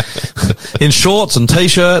beard. In shorts and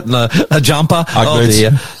t-shirt and a jumper. Oh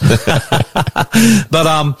dear. But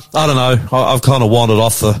I don't know. I've kind of wandered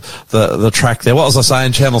off the track there. What was I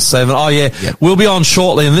saying? Channel 7. Oh yeah, we'll be on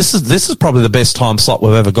shortly, and this is probably the best time slot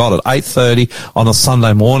we've ever got at 8:30 on a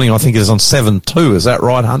Sunday morning. I think it is on 7/2. Is that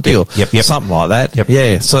right, Hunty? Yep. Something like that. Yep.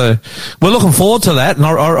 Yeah. So we're looking forward to that, and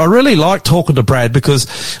I really like talking to Brad because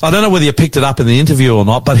I don't know whether you picked it up in the interview or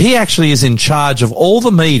not, but he actually is in charge of all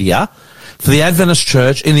the media for the Adventist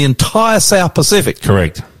Church in the entire South Pacific.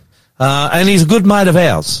 Correct. And he's a good mate of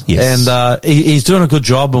ours. Yes. And he's doing a good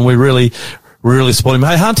job, and we really support him.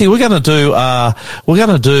 Hey, Hunty, we're going to do Ask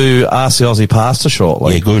the Aussie Pastor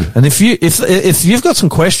shortly. Yeah, good. And if you've got some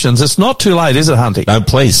questions, it's not too late, is it, Hunty? No,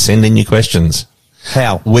 please send in your questions.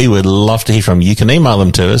 How? We would love to hear from you. You can email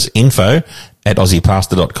them to us,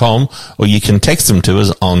 info@aussiepastor.com, or you can text them to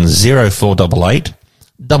us on 0488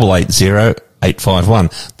 880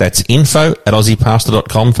 851. That's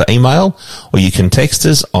info@aussiepastor.com for email, or you can text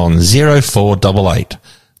us on 0488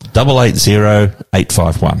 880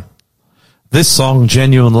 851. This song,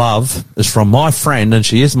 Genuine Love, is from my friend, and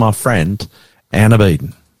she is my friend, Anna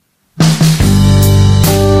Beeden.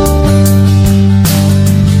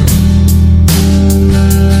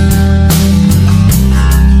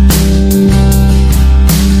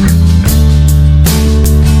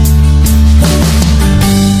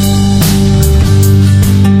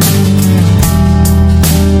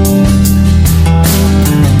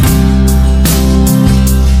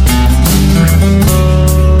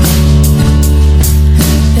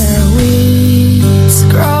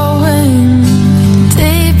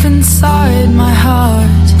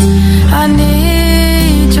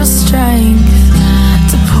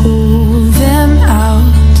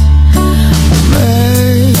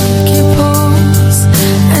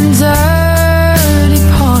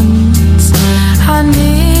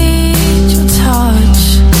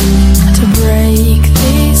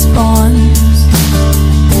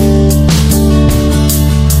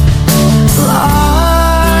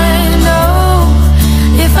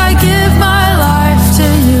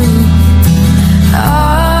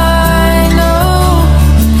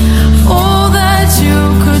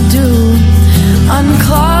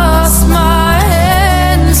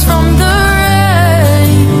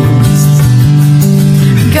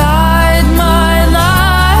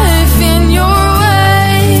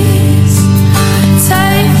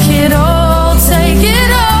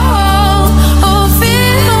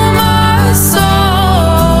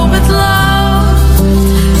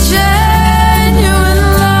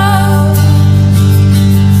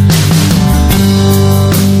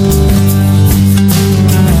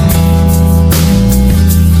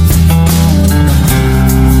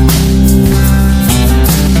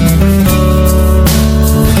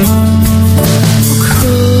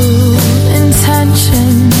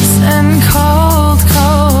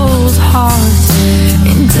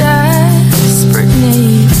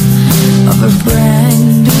 a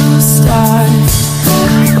brand new start, a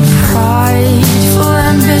prideful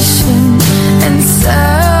ambition and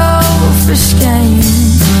selfish gain.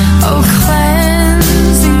 Oh,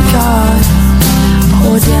 cleansing God,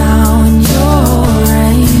 pour down your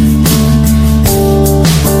rain.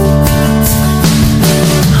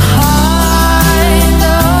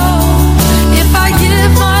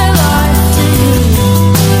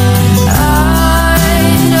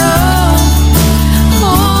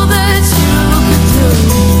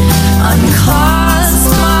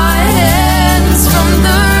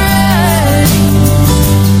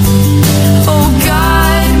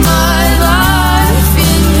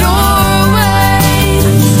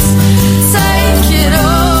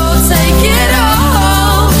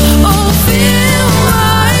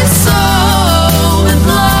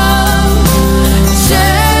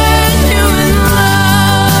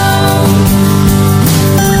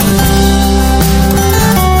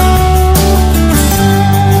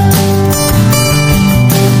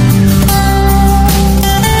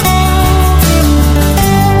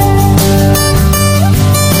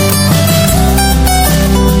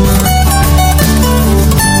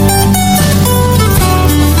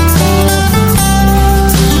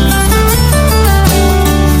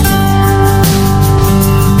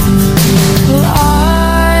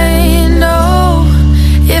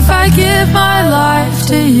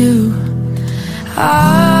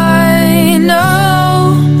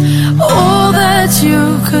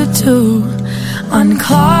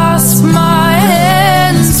 Unclasp my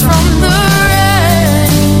hands from the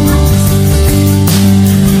rain.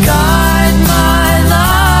 Guide my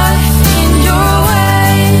life in your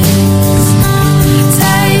ways.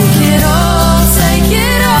 Take it all, take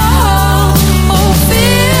it all. Oh,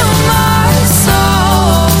 fill my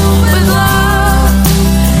soul with love,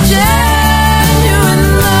 genuine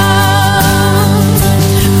love.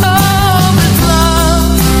 Oh, with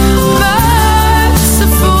love,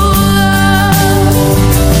 merciful love.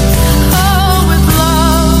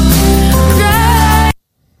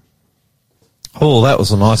 Oh, that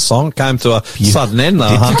was a nice song. Came to a sudden end, though,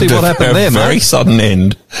 Hunty. What happened there, mate? Very sudden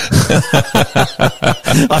end. I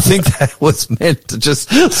think that was meant to just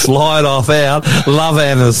slide off out. Love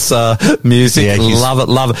Anna's music. Yeah, love it,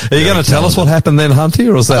 love it. Are you going to tell us what happened then, Hunty,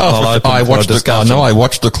 or was that not open? I watched I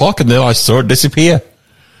watched the clock and then I saw it disappear.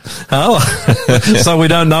 Oh, so we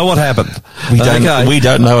don't know what happened. We don't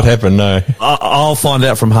know what happened, no. I'll find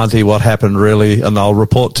out from Hunty what happened, really, and I'll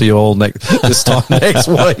report to you all this time next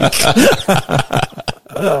week. Look,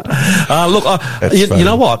 you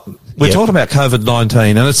know what? We're talking about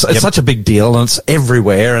COVID-19, and it's such a big deal, and it's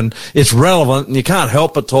everywhere, and it's relevant, and you can't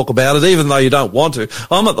help but talk about it, even though you don't want to.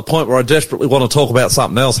 I'm at the point where I desperately want to talk about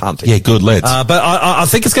something else, Hunty. Yeah, good, let's. But I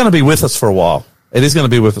think it's going to be with us for a while. It is going to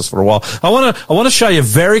be with us for a while. I want to show you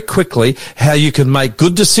very quickly how you can make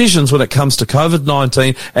good decisions when it comes to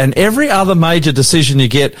COVID-19 and every other major decision you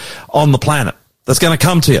get on the planet that's going to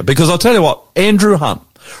come to you. Because I'll tell you what, Andrew Hunt,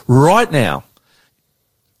 right now,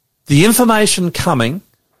 the information coming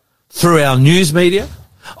through our news media,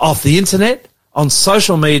 off the internet, on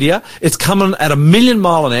social media, it's coming at 1,000,000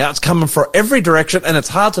 miles an hour. It's coming from every direction, and it's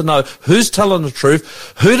hard to know who's telling the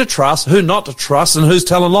truth, who to trust, who not to trust, and who's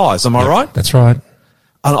telling lies. Am I right? That's right.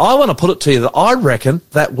 And I want to put it to you that I reckon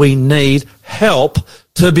that we need help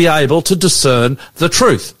to be able to discern the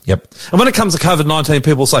truth. Yep. And when it comes to COVID-19,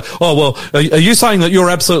 people say, oh, well, are you saying that you're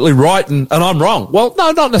absolutely right and I'm wrong? Well,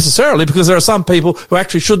 no, not necessarily, because there are some people who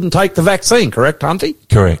actually shouldn't take the vaccine, correct, Hunty?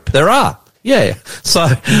 Correct. There are. Yeah. So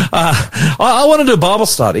I want to do a Bible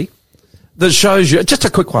study that shows you, just a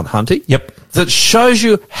quick one, Hunty. Yep. That shows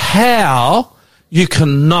you how you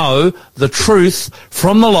can know the truth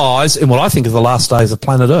from the lies in what I think are the last days of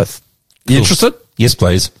planet Earth. You interested? Yes,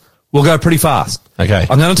 please. We'll go pretty fast. Okay.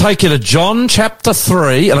 I'm going to take you to John chapter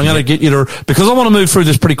 3, and I'm going to get you to, because I want to move through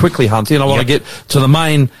this pretty quickly, Hunty, and I want to get to the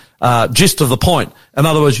main gist of the point. In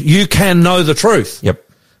other words, you can know the truth. Yep.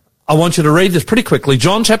 I want you to read this pretty quickly.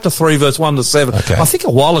 John chapter 3, verse 1 to 7. Okay. I think a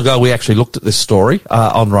while ago we actually looked at this story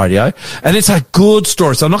on radio, and it's a good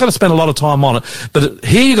story, so I'm not going to spend a lot of time on it. But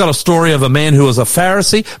here you got a story of a man who was a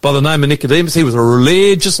Pharisee by the name of Nicodemus. He was a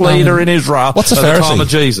religious leader in Israel what's a at Pharisee? the time of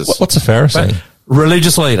Jesus. What's a Pharisee?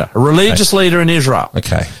 Religious leader. A religious leader in Israel.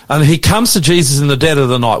 Okay. And he comes to Jesus in the dead of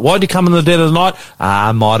the night. Why did he come in the dead of the night?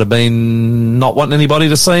 Might have been not wanting anybody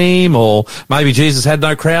to see him, or maybe Jesus had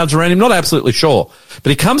no crowds around him. Not absolutely sure. But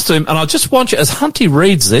he comes to him, and I just want you, as Hunty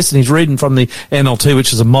reads this, and he's reading from the NLT,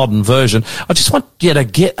 which is a modern version, I just want you to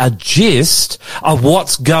get a gist of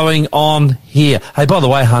what's going on here. Hey, by the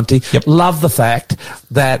way, Hunty, love the fact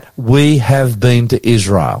that we have been to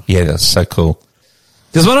Israel. Yeah, that's so cool.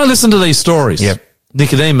 Because when I listen to these stories,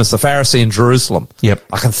 Nicodemus, the Pharisee in Jerusalem. Yep.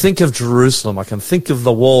 I can think of Jerusalem. I can think of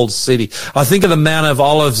the walled city. I think of the Mount of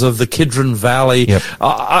Olives of the Kidron Valley. Yep.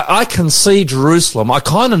 I can see Jerusalem. I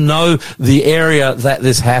kind of know the area that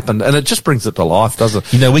this happened, and it just brings it to life, doesn't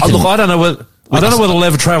it? You know, we can- Look, I don't know whether it'll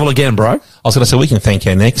ever travel again, bro. I was going to say, we can thank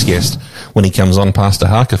our next guest when he comes on, Pastor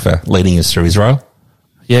Harker, for leading us through Israel.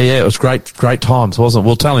 Yeah, it was great times, wasn't it?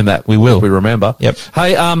 We'll tell him that. We will. We remember. Yep.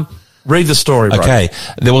 Hey, read the story, bro. Okay.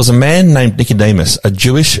 There was a man named Nicodemus, a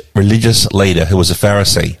Jewish religious leader who was a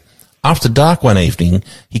Pharisee. After dark one evening,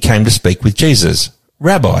 he came to speak with Jesus.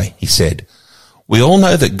 Rabbi, he said, we all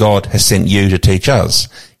know that God has sent you to teach us.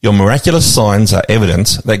 Your miraculous signs are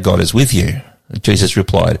evidence that God is with you. Jesus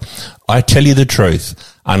replied, I tell you the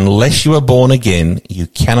truth. Unless you are born again, you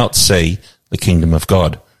cannot see the kingdom of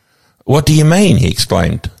God. What do you mean? He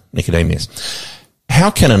exclaimed, Nicodemus. How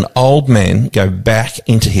can an old man go back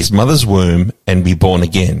into his mother's womb and be born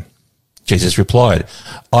again? Jesus replied,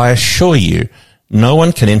 I assure you, no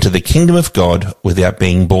one can enter the kingdom of God without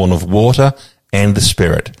being born of water and the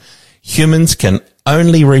Spirit. Humans can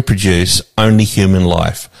only reproduce only human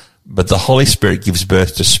life, but the Holy Spirit gives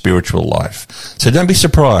birth to spiritual life. So don't be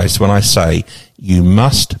surprised when I say you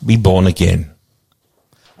must be born again.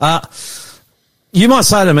 You might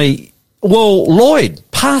say to me, well, Lloyd,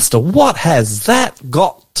 Pastor, what has that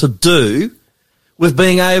got to do with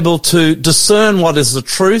being able to discern what is the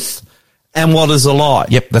truth and what is a lie?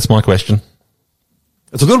 Yep, that's my question.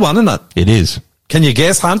 It's a good one, isn't it? It is. Can you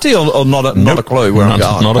guess, Hunty, or not a clue where I'm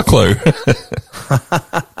going? Not a clue.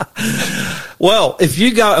 Well, if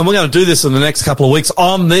you go, and we're going to do this in the next couple of weeks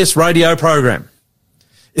on this radio program,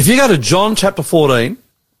 if you go to John chapter 14,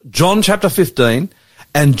 John chapter 15,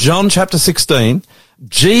 and John chapter 16,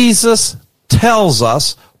 Jesus tells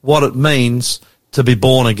us what it means to be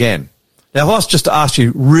born again. Now, if I was just to ask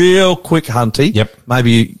you real quick, Hunty, Yep.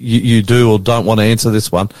 maybe you do or don't want to answer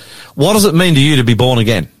this one. What does it mean to you to be born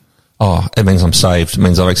again? Oh, it means I'm saved. It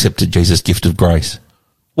means I've accepted Jesus' gift of grace.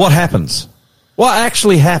 What happens? What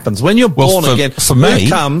actually happens when you're born again? For me, who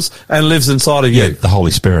comes and lives inside of you? Yeah, the Holy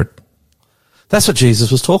Spirit. That's what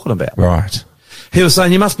Jesus was talking about. Right. He was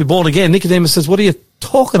saying, you must be born again. Nicodemus says, what are you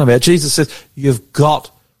talking about? Jesus says, you've got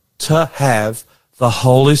to have the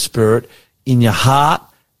Holy Spirit in your heart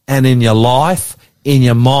and in your life, in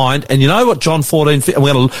your mind. And you know what John 14,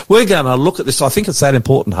 we're going to look at this. I think it's that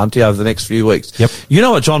important, Hunty, over the next few weeks. Yep. You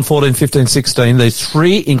know what John 14, 15, 16, these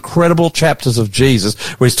three incredible chapters of Jesus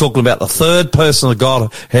where he's talking about the third person of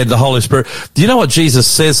Godhead, the Holy Spirit. Do you know what Jesus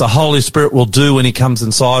says the Holy Spirit will do when he comes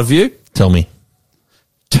inside of you? Tell me.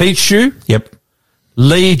 Teach you. Yep.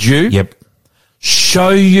 Lead you. Yep. Show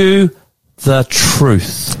you the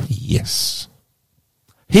truth. Yes.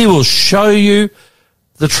 He will show you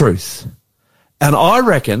the truth. And I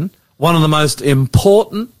reckon one of the most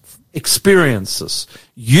important experiences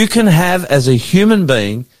you can have as a human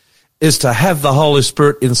being is to have the Holy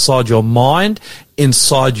Spirit inside your mind,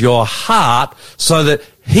 inside your heart, so that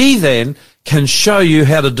he then can show you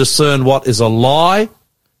how to discern what is a lie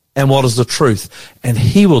and what is the truth. And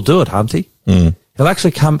he will do it, Hunty. He'll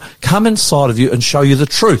actually come inside of you and show you the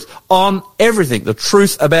truth on everything, the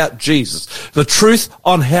truth about Jesus, the truth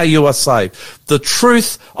on how you are saved, the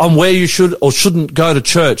truth on where you should or shouldn't go to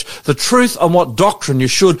church, the truth on what doctrine you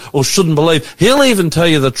should or shouldn't believe. He'll even tell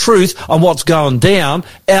you the truth on what's going down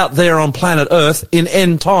out there on planet Earth in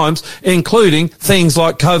end times, including things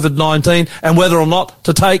like COVID-19 and whether or not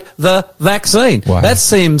to take the vaccine. Wow. That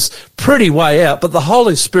seems pretty way out, but the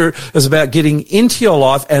Holy Spirit is about getting into your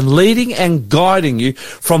life and leading and guiding you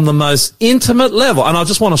from the most intimate level. And I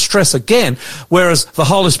just want to stress again, whereas the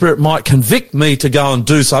Holy Spirit might convict me to go and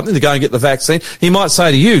do something, to go and get the vaccine, he might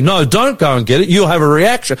say to you, no, don't go and get it. You'll have a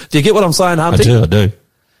reaction. Do you get what I'm saying, Hunty? I do.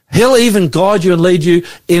 He'll even guide you and lead you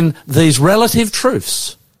in these relative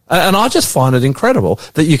truths. And I just find it incredible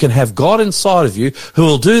that you can have God inside of you who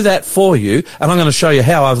will do that for you. And I'm going to show you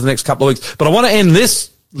how over the next couple of weeks. But I want to end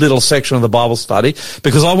this little section of the Bible study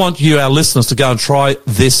because I want you, our listeners, to go and try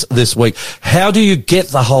this week. How do you get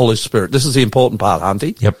the Holy Spirit? This is the important part,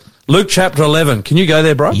 Hunty. Yep. Luke chapter 11. Can you go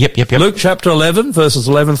there, bro? Yep. Luke chapter 11, verses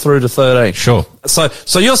 11 through to 13. Sure. So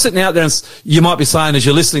you're sitting out there and you might be saying as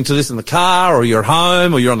you're listening to this in the car or you're at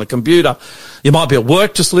home or you're on the computer, you might be at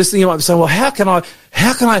work just listening, you might be saying, well, how can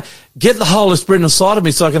I get the Holy Spirit inside of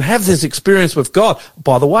me so I can have this experience with God?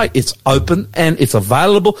 By the way, it's open and it's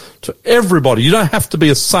available to everybody. You don't have to be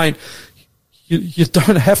a saint. You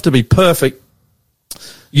don't have to be perfect.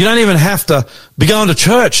 You don't even have to be going to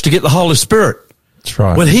church to get the Holy Spirit. That's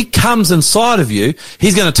right. When he comes inside of you,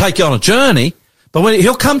 he's going to take you on a journey, But when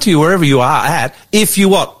he'll come to you wherever you are at, if you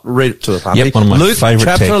what? Read it to us, Hunty. Yep, one of my Luke favourite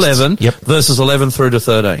chapter texts. 11, Yep. verses 11 through to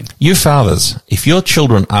 13. You fathers, if your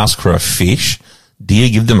children ask for a fish, do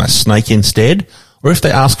you give them a snake instead? Or if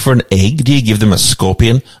they ask for an egg, do you give them a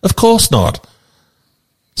scorpion? Of course not.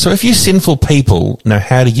 So if you sinful people know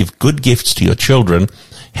how to give good gifts to your children,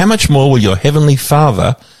 how much more will your heavenly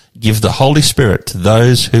Father give the Holy Spirit to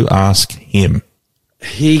those who ask him?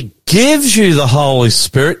 He gives you the Holy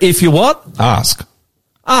Spirit if you what? Ask.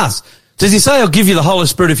 Ask. Does he say I'll give you the Holy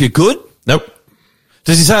Spirit if you're good? Nope.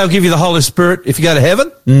 Does he say I'll give you the Holy Spirit if you go to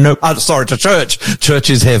heaven? Nope. Sorry, to church. Church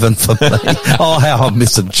is heaven for me. Oh, how I'm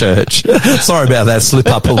missing church. Sorry about that slip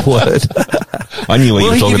up of word. I knew what you Will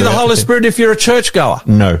were he talking give you the about. Holy Spirit if you're a churchgoer?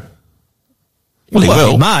 No. Well, he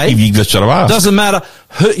will. He may. If you just sort of ask. Doesn't matter.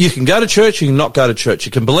 You can go to church, you can not go to church.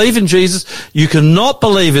 You can believe in Jesus, you can not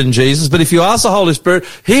believe in Jesus, but if you ask the Holy Spirit,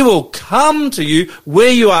 he will come to you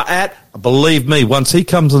where you are at. Believe me, once he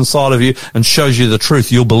comes inside of you and shows you the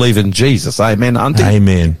truth, you'll believe in Jesus. Amen, Auntie?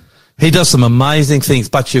 Amen. He does some amazing things,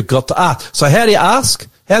 but you've got to ask. So how do you ask?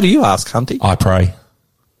 How do you ask, Hunty? I pray.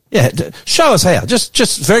 Yeah, show us how.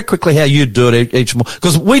 Just very quickly how you do it each morning.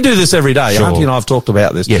 Because we do this every day. Sure. Auntie and I have talked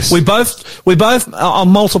about this. Yes. We both on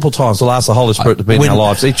multiple times will ask the Holy Spirit to be in our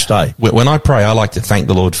lives each day. When I pray, I like to thank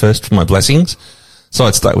the Lord first for my blessings. So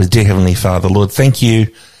I'd start with, Dear Heavenly Father, Lord, thank you.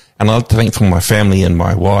 And I'd like to thank for my family and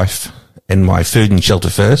my wife and my food and shelter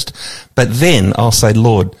first. But then I'll say,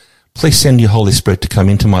 Lord, please send your Holy Spirit to come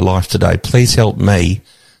into my life today. Please help me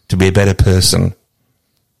to be a better person.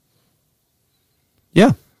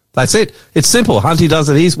 Yeah. That's it. It's simple. Hunty does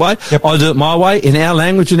it his way. Yep. I do it my way, in our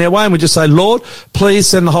language, in our way, and we just say, Lord, please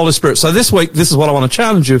send the Holy Spirit. So this week, this is what I want to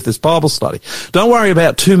challenge you with this Bible study. Don't worry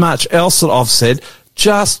about too much else that I've said.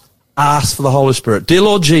 Just ask for the Holy Spirit. Dear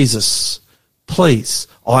Lord Jesus, please,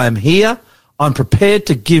 I am here. I'm prepared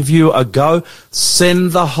to give you a go.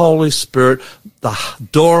 Send the Holy Spirit. The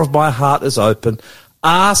door of my heart is open.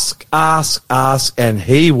 Ask, ask, ask, and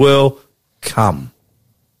he will come.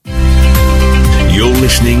 You're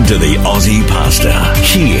listening to the Aussie Pastor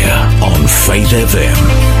here on Faith FM.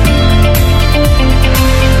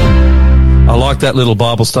 I like that little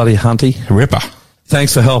Bible study, Hunty. Ripper.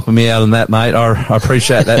 Thanks for helping me out on that, mate. I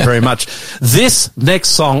appreciate that very much. This next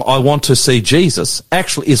song, I Want to See Jesus,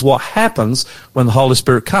 actually is what happens when the Holy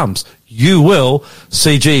Spirit comes. You will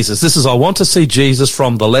see Jesus. This is I Want to See Jesus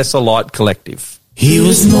from the Lesser Light Collective. He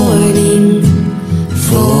was mourning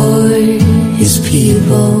for his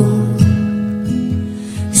people,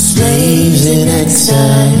 slaves in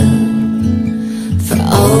exile for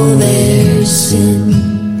all their sin.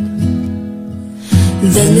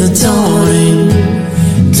 Then the dawning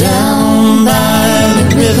down by the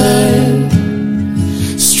river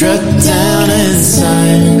struck down and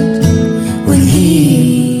silent when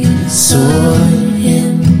he saw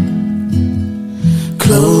him,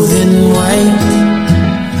 clothed in white,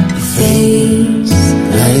 face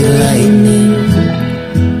like lightning,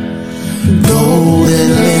 golden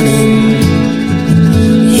linen,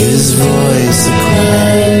 his voice a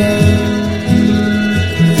cry,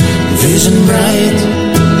 vision bright,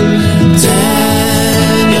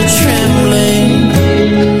 Daniel trembling,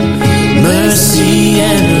 mercy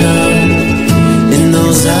and love in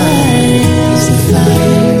those eyes of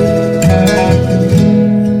fire.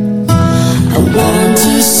 I want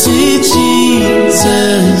to see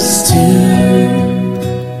Jesus too.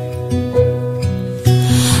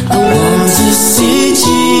 I want to see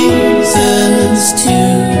Jesus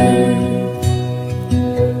too.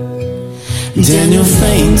 Daniel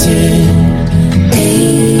fainted,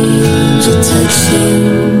 angel touched him,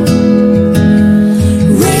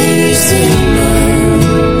 raised him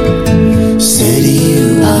up, said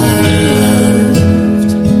you are loved.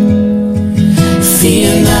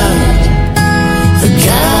 Fear not, for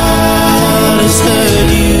God has heard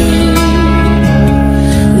you.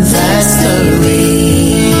 That's the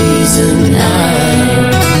reason I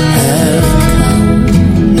have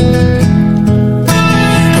come. I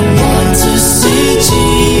want to see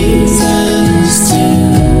Jesus too.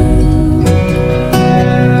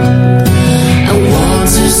 I want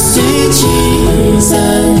to see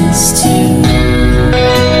Jesus too.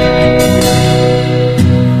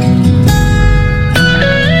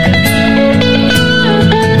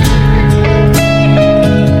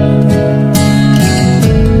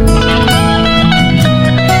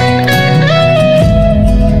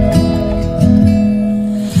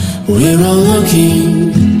 We're all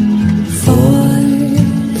looking for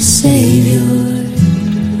a Savior.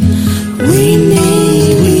 We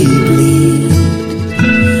need, we bleed,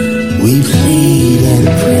 we plead and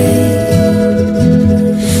pray.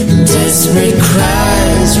 Desperate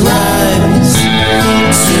cries rise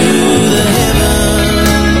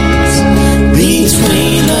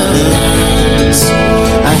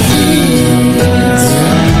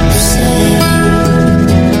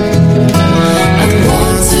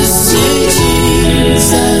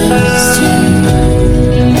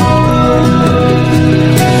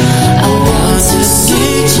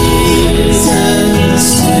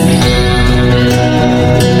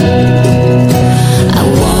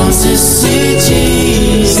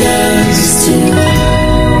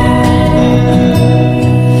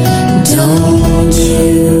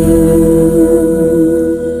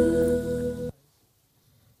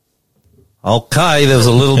Okay, there was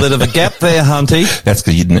a little bit of a gap there, Hunty. That's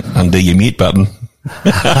because you didn't undo your mute button.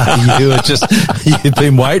 You've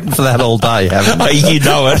been waiting for that all day, haven't you? You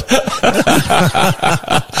know it.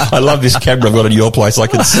 I love this camera I've got in your place. I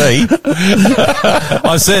can see.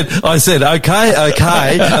 I said,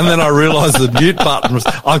 okay, and then I realised the mute button was.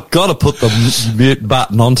 I've got to put the mute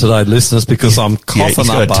button on today, listeners, because I'm coughing he's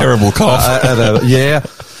got up a terrible cough.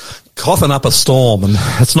 Coughing up a storm, and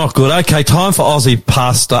it's not good. Okay, time for Aussie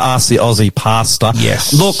Pastor. Ask the Aussie Pastor.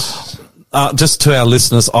 Yes. Look. Just to our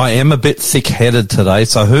listeners, I am a bit thick-headed today,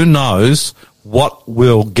 so who knows what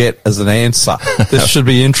we'll get as an answer. This should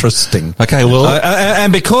be interesting. Okay, well...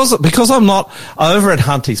 and because I'm not over at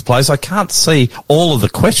Hunty's place, I can't see all of the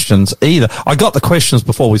questions either. I got the questions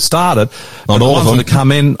before we started. Not all of them. To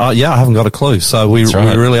come in, I haven't got a clue, so we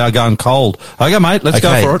really are going cold. Okay, mate, let's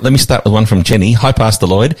go for it. Let me start with one from Jenny. Hi, Pastor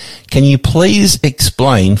Lloyd. Can you please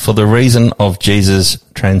explain for the reason of Jesus'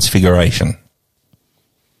 transfiguration?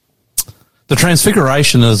 The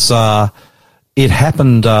transfiguration is, it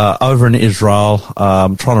happened over in Israel.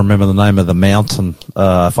 I'm trying to remember the name of the mountain.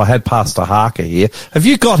 If I had Pastor Harker here. Have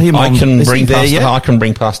you got him on? I can bring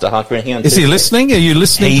Pastor Harker in. Hang on. Is he listening? Are you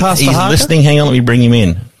listening, Pastor Harker? He's listening. Hang on, let me bring him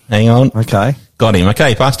in. Hang on. Okay. Got him.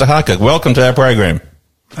 Okay, Pastor Harker, welcome to our program.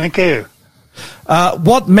 Thank you.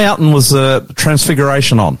 What mountain was the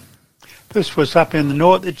transfiguration on? This was up in the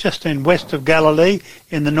north, just in west of Galilee,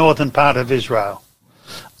 in the northern part of Israel.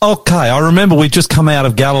 Okay, I remember we just come out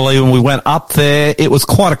of Galilee when we went up there. It was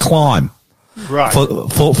quite a climb, right?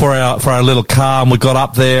 For our little car, and we got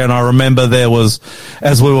up there. And I remember there was,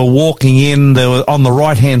 as we were walking in, there was on the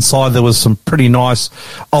right hand side there was some pretty nice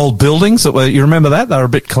old buildings that were. You remember that they were a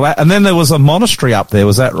bit and then there was a monastery up there.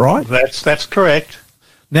 Was that right? That's correct.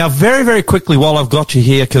 Now, very, very quickly, while I've got you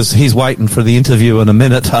here, because he's waiting for the interview in a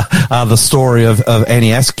minute, the story of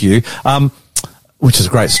Annie Askew. Which is a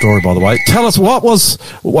great story, by the way. Tell us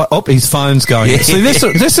his phone's going. Yeah. See,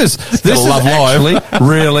 this is actually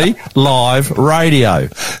really live radio.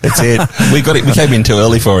 That's it. We got it. We came in too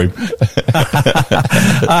early for him.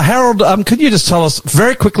 Harrold, could you just tell us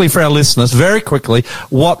very quickly for our listeners,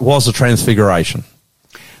 what was the transfiguration?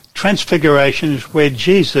 Transfiguration is where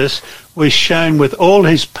Jesus was shown with all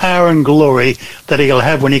his power and glory that he'll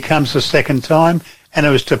have when he comes the second time. And it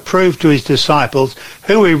was to prove to his disciples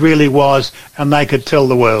who he really was, and they could tell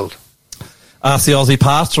the world. Ask the Aussie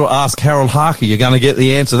Pastor or ask Harold Harker. You're going to get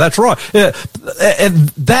the answer. That's right. Yeah. And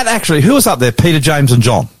that actually, who was up there? Peter, James and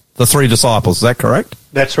John, the three disciples. Is that correct?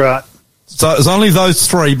 That's right. So it was only those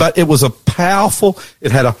three, but it was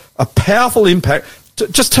it had a powerful impact.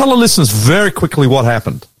 Just tell the listeners very quickly what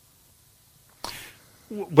happened.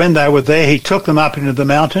 When they were there, he took them up into the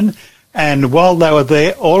mountain. And while they were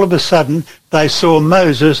there, all of a sudden, they saw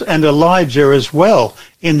Moses and Elijah as well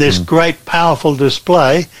in this great, powerful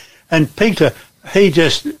display. And Peter, he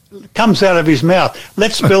just comes out of his mouth,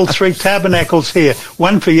 let's build 3 tabernacles here.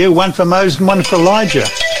 One for you, one for Moses, and one for Elijah.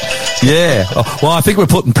 Yeah. Well, I think we're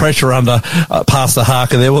putting pressure under Pastor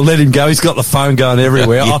Harker there. We'll let him go. He's got the phone going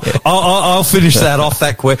everywhere. Yeah. I'll finish that off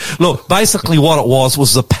that quick. Look, basically what it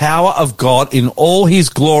was the power of God in all his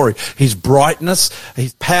glory, his brightness,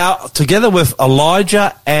 his power, together with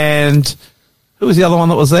Elijah and who was the other one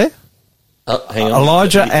that was there? Hang on.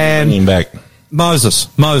 Elijah and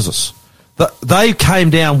Moses. They came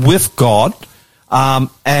down with God.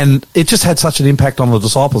 And it just had such an impact on the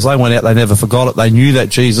disciples. They went out, they never forgot it. They knew that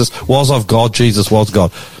Jesus was of God, Jesus was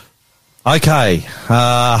God. Okay.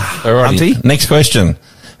 Hunty? Next question.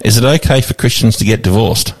 Is it okay for Christians to get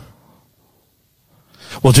divorced?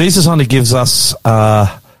 Well, Jesus only gives us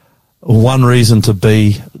one reason to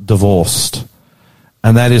be divorced,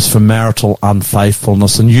 and that is for marital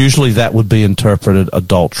unfaithfulness, and usually that would be interpreted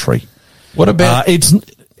adultery. What about...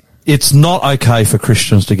 It's not okay for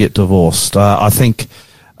Christians to get divorced. I think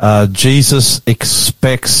Jesus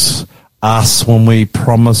expects us, when we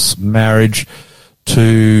promise marriage,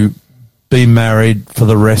 to be married for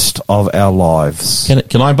the rest of our lives.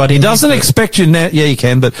 Can I butt in? He doesn't expect you now. Yeah, you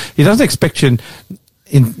can, but he doesn't expect you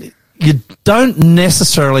you don't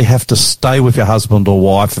necessarily have to stay with your husband or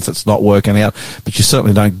wife if it's not working out, but you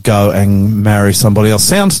certainly don't go and marry somebody else.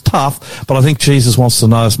 Sounds tough, but I think Jesus wants to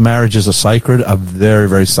know us marriage is a very,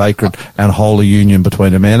 very sacred and holy union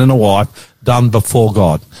between a man and a wife done before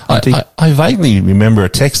God. I vaguely remember a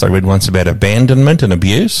text I read once about abandonment and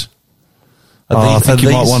abuse. I think you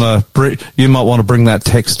might want to bring that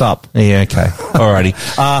text up. Yeah, okay. Alrighty.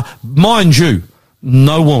 Mind you,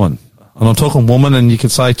 no woman, and I'm talking woman, and you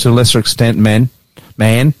could say to a lesser extent man,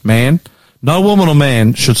 no woman or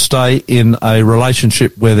man should stay in a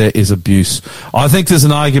relationship where there is abuse. I think there's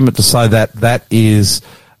an argument to say that is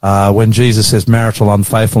when Jesus says marital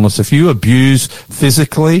unfaithfulness. If you abuse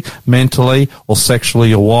physically, mentally, or sexually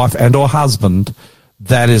your wife and or husband,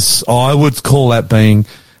 that is, I would call that being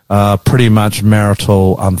pretty much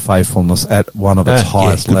marital unfaithfulness at one of its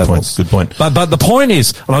highest levels. Good point. But the point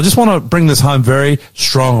is, and I just want to bring this home very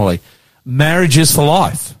strongly, marriage is for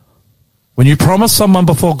life. When you promise someone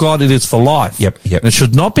before God, it is for life. Yep. And it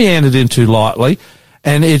should not be entered into lightly.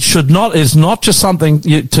 And it's not just something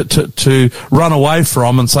to run away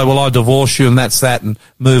from and say, well, I divorce you and that's that and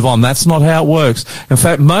move on. That's not how it works. In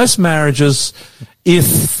fact, most marriages,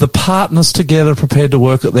 if the partner's together prepared to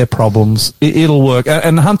work at their problems, it'll work.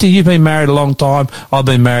 And Hunter, you've been married a long time. I've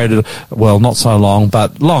been married, well, not so long,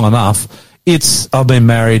 but long enough. I've been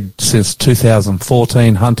married since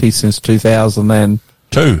 2014, Hunty since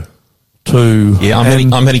 2002. Yeah,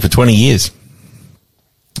 I'm heading for 20 years.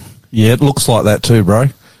 Yeah, it looks like that too, bro.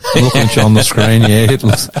 I'm looking at you on the screen. Yeah, it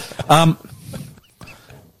looks.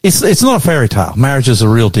 It's not a fairy tale. Marriage is a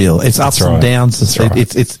real deal. It's ups and downs.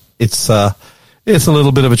 It's a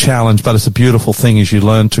little bit of a challenge, but it's a beautiful thing as you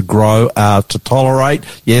learn to grow, to tolerate.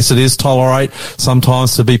 Yes, it is tolerate.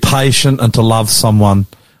 Sometimes to be patient and to love someone.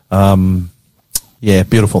 Yeah,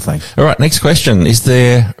 beautiful thing. All right, next question. Is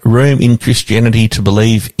there room in Christianity to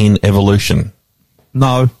believe in evolution?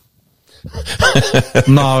 No.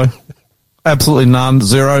 No. Absolutely none.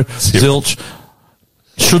 Zero. Zilch.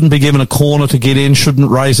 Shouldn't be given a corner to get in.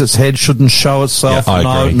 Shouldn't raise its head. Shouldn't show itself. Yeah,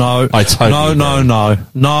 I agree. No. I totally agree.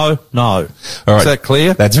 No. All right. Is that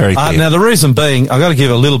clear? That's very clear. Now, the reason being, I've got to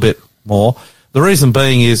give a little bit more. The reason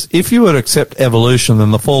being is, if you were to accept evolution,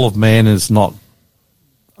 then the fall of man is not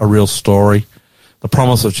a real story. The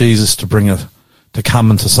promise of Jesus to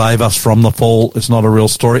come and to save us from the fall is not a real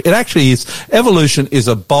story. It actually is. Evolution is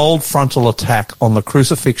a bold frontal attack on the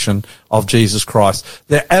crucifixion of Jesus Christ.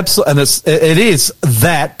 It is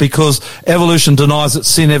that because evolution denies that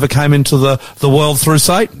sin ever came into the world through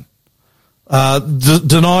Satan.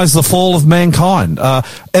 Denies the fall of mankind.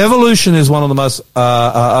 Evolution is one of the most,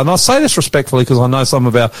 and I say this respectfully because I know some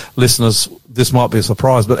of our listeners, this might be a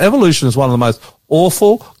surprise, but evolution is one of the most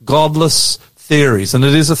awful, godless theories, and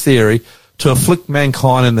it is a theory to afflict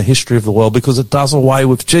mankind in the history of the world because it does away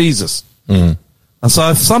with Jesus. And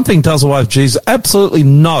so if something does away with Jesus, absolutely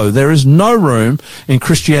no, there is no room in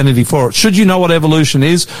Christianity for it. Should you know what evolution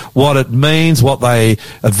is, what it means, what they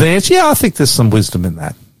advance? Yeah, I think there's some wisdom in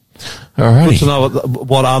that. All right. Good to know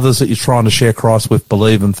what others that you're trying to share Christ with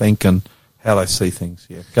believe and think and how they see things.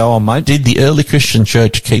 Yeah, go on, mate. Did the early Christian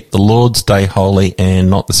church keep the Lord's Day holy and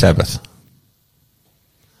not the Sabbath?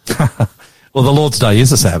 Well, the Lord's Day is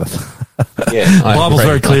the Sabbath. Yeah, the Bible's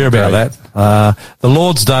very clear about that. The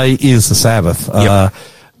Lord's Day is the Sabbath. Yep.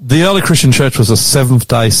 The early Christian church was a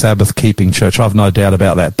seventh-day Sabbath-keeping church. I've no doubt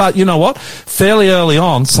about that. But you know what? Fairly early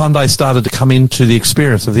on, Sunday started to come into the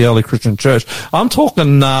experience of the early Christian church. I'm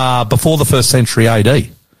talking before the 1st century AD.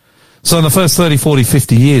 So in the first 30, 40,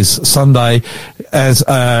 50 years, Sunday as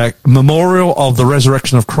a memorial of the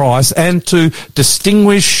resurrection of Christ and to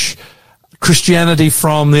distinguish Christianity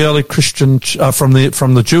from the early Christian, from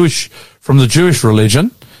the Jewish religion.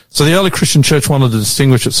 So the early Christian church wanted to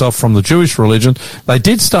distinguish itself from the Jewish religion. They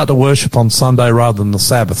did start to worship on Sunday rather than the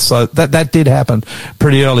Sabbath. So that did happen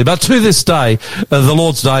pretty early. But to this day, the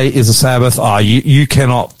Lord's Day is a Sabbath. You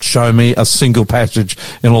cannot show me a single passage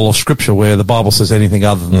in all of Scripture where the Bible says anything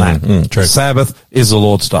other than that. True. Sabbath is the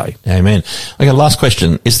Lord's Day. Amen. Okay, last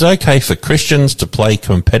question. Is it okay for Christians to play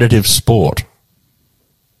competitive sport?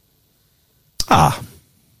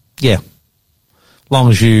 Yeah. Long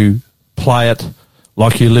as you play it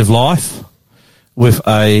like you live life with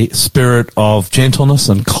a spirit of gentleness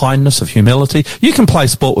and kindness, of humility. You can play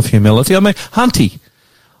sport with humility. I mean, Hunty,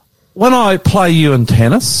 when I play you in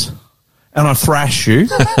tennis and I thrash you,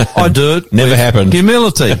 I do it Never with happened.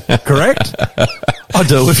 humility, correct? I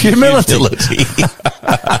do it with humility.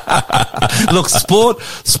 Look,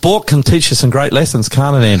 sport can teach you some great lessons,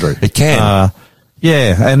 can't it, Andrew? It can.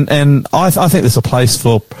 Yeah, and I think there's a place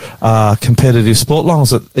for competitive sport, long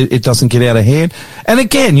as it doesn't get out of hand. And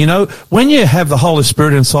again, you know, when you have the Holy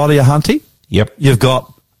Spirit inside of you, Hunty, Yep. you've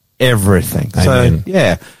got everything. Amen. So,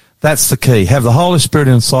 yeah, that's the key. Have the Holy Spirit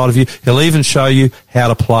inside of you. He'll even show you how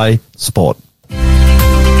to play sport.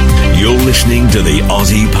 You're listening to the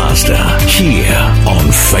Aussie Pastor here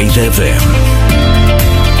on Faith FM.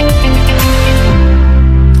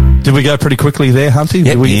 Did we go pretty quickly there, Hunty?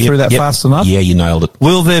 Did we get through that fast enough? Yeah, you nailed it.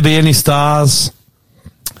 Will there be any stars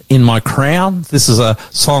in my crown? This is a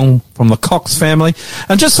song from the Cox family.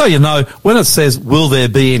 And just so you know, when it says, will there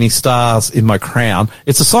be any stars in my crown,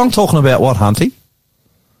 it's a song talking about what, Hunty?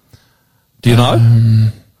 Do you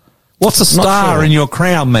know? What's a star in your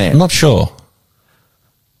crown, man? I'm not sure.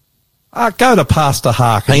 Go to Pastor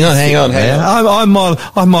Harker. Hang on.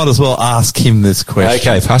 I might as well ask him this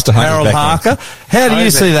question. Okay, Pastor Harker. Harold Harker, how do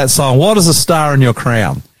you see that song? What is a star in your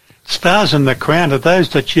crown? Stars in the crown are those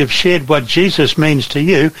that you've shared what Jesus means to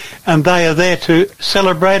you, and they are there to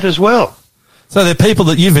celebrate as well. So they're people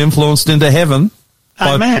that you've influenced into heaven.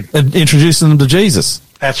 Amen. By introducing them to Jesus.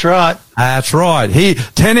 That's right. That's right. Here,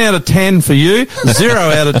 10 out of 10 for you, 0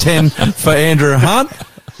 out of 10 for Andrew Hunt.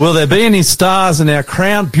 Will there be any stars in our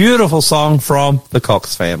crown? Beautiful song from the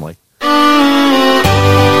Cox family.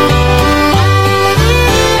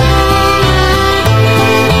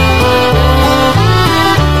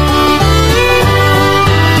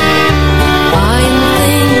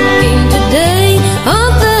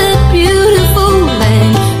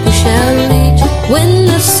 When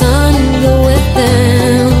the sun goeth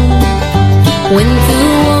down, when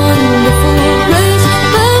through wonderful grace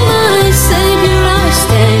by my Savior I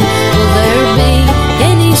stand, will there be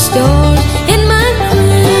any stars in my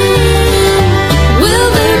crown?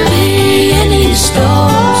 Will there be any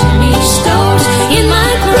stars in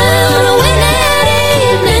my crown? When at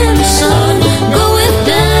evening the sun goeth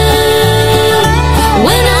down,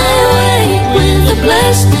 when I wake with the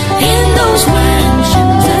blessed in those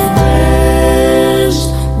mansions of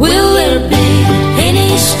rest, will there be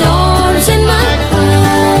any stars in my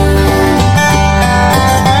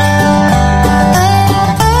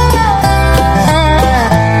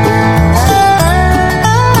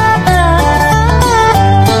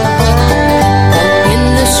in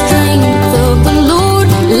the strength of the Lord,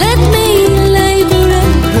 let me labor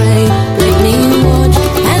and pray. Let me watch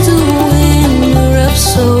as a winner of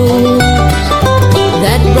souls,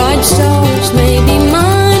 that bright stars may be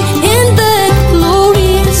mine in that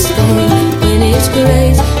glorious day, when His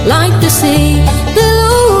grace like the sea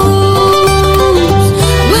billows.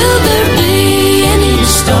 Will there be any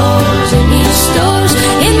stars in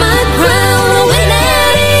my crown? When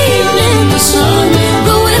at evening the sun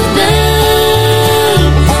goeth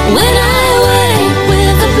down, when I wake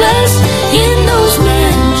with the blessed in those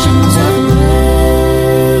mansions of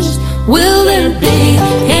rest, will there be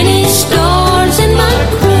any stars in my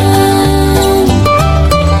crown?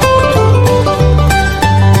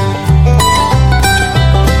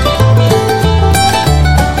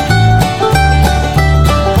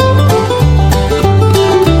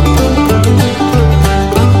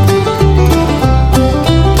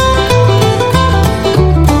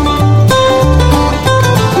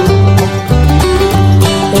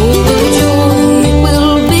 Oh, the joy it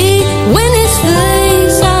will be when His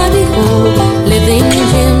face I behold, living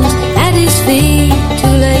gems at His feet to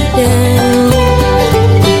lay down.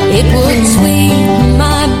 It would sweeten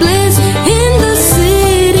my bliss in the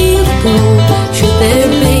city of gold, should there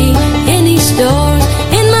be any stars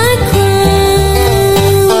in my crown.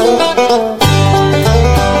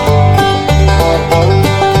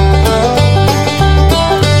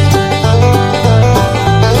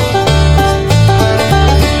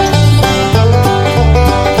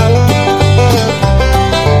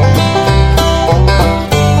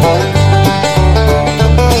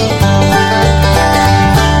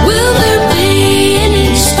 Will there be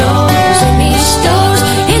any stars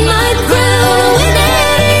in my crown? When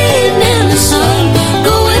at evening the sun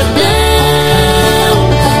goeth down,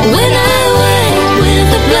 when I wake with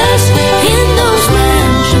the blessed in those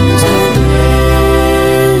mansions of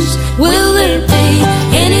rest, will there be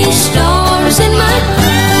any stars in my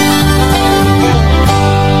crown?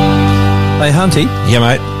 Hey, Hunty, Yeah,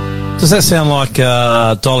 mate. does that sound like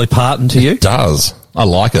Dolly Parton to you? It does. I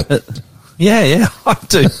like it. Yeah, I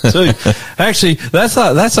do too. Actually, that's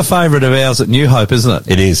a favourite of ours at New Hope, isn't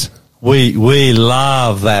it? It is. We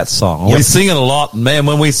love that song. Yep. We sing it a lot, man.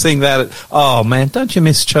 When we sing that, oh man, don't you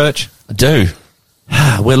miss church? I do.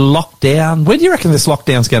 We're locked down. When do you reckon this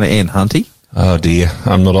lockdown's going to end, Hunty? Oh dear.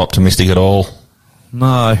 I'm not optimistic at all.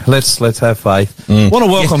 No, let's have faith. Want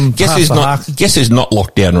to welcome Guess who's not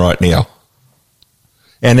locked down right now?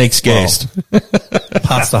 Our next guest.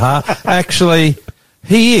 Pastor Harker. Actually,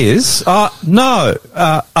 he is. No.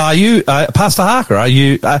 Are you Pastor Harker? Are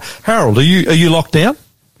you Harrold? Are you locked down?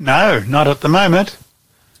 No, not at the moment.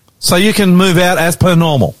 So you can move out as per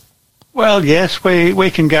normal. Well, yes,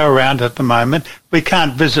 we can go around at the moment. We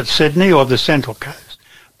can't visit Sydney or the Central Coast,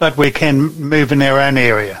 but we can move in our own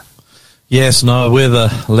area. Yes, no, we're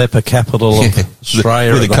the leper capital of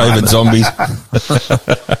Australia. With the COVID zombies.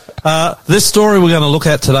 This story we're going to look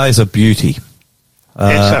at today is a beauty.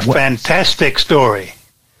 It's a fantastic story.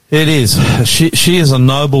 It is. She is a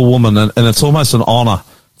noble woman, and it's almost an honour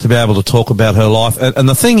to be able to talk about her life. And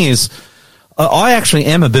the thing is, I actually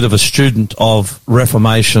am a bit of a student of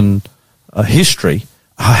Reformation history,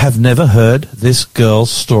 I have never heard this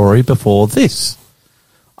girl's story before this.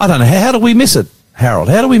 I don't know. How do we miss it, Harrold?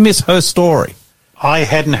 How do we miss her story? I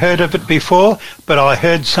hadn't heard of it before, but I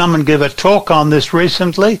heard someone give a talk on this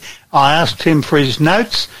recently. I asked him for his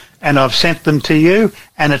notes, and I've sent them to you,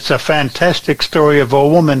 and it's a fantastic story of a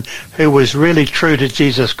woman who was really true to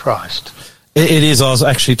Jesus Christ. It is. I was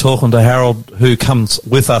actually talking to Harrold, who comes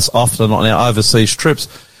with us often on our overseas trips.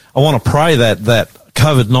 I want to pray that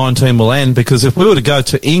COVID-19 will end, because if we were to go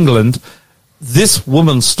to England, this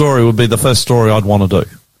woman's story would be the first story I'd want to do.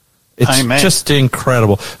 It's Amen. Just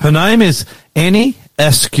incredible. Her name is Annie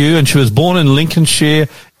Askew, and she was born in Lincolnshire,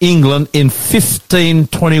 England in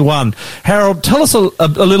 1521. Harrold, tell us a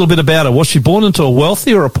little bit about her. Was she born into a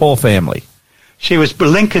wealthy or a poor family? She was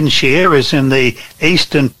Lincolnshire, is in the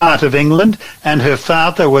eastern part of England, and her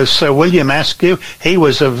father was Sir William Askew. He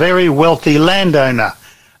was a very wealthy landowner.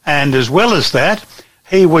 And as well as that,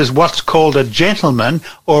 he was what's called a gentleman,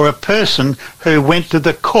 or a person who went to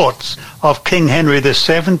the courts of King Henry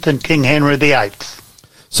VII and King Henry VIII.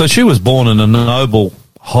 So she was born in a noble,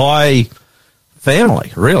 high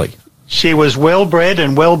family, really. She was well-bred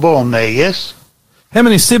and well-born there, yes. How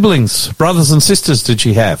many siblings, brothers and sisters, did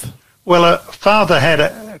she have? Well, her father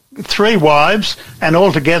had 3 wives, and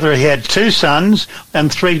altogether he had 2 sons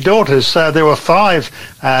and 3 daughters, so there were 5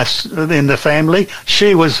 in the family.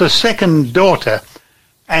 She was the second daughter,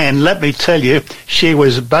 and let me tell you, she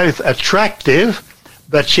was both attractive,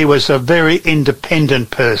 but she was a very independent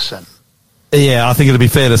person. Yeah, I think it'd be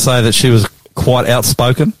fair to say that she was quite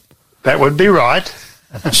outspoken. That would be right.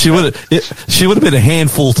 She would have been a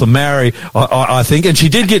handful to marry, I think, and she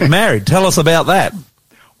did get married. Tell us about that.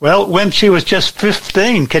 Well, when she was just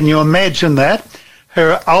 15, can you imagine that?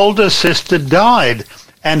 Her older sister died,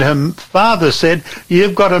 and her father said,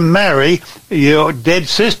 "You've got to marry your dead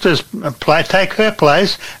sister's take her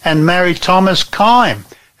place and marry Thomas Kemp."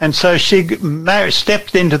 And so she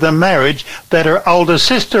stepped into the marriage that her older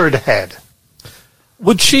sister had had.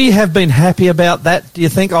 Would she have been happy about that, do you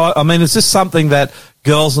think? I mean, is this something that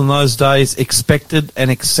girls in those days expected and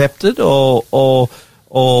accepted, or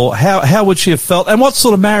how would she have felt? And what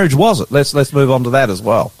sort of marriage was it? Let's move on to that as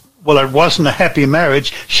well. Well, it wasn't a happy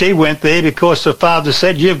marriage. She went there because her father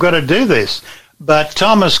said, "You've got to do this." But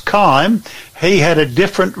Thomas Kemp, he had a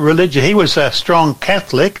different religion. He was a strong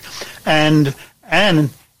Catholic, and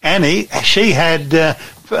Annie, she had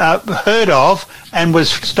heard of and was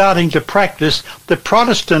starting to practice the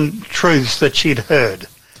Protestant truths that she'd heard.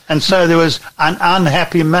 And so there was an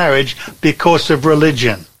unhappy marriage because of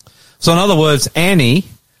religion. So in other words, Annie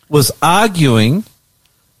was arguing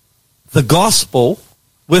the gospel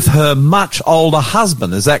with her much older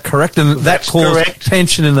husband. Is that correct? And that caused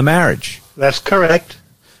tension in the marriage. That's correct.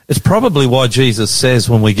 It's probably why Jesus says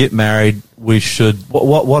when we get married, we should,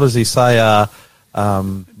 what does he say?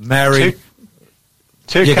 Marry.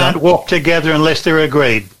 Two can't walk together unless they're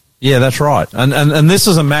agreed. Yeah, that's right. And this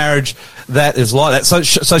is a marriage that is like that.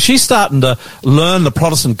 So she's starting to learn the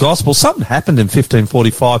Protestant gospel. Something happened in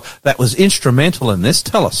 1545 that was instrumental in this.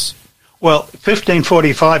 Tell us. Well,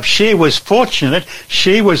 1545, she was fortunate.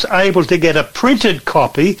 She was able to get a printed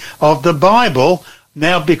copy of the Bible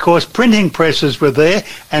now because printing presses were there,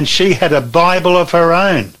 and she had a Bible of her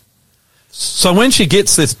own. So when she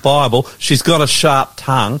gets this Bible, she's got a sharp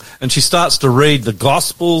tongue, and she starts to read the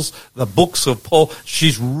Gospels, the books of Paul.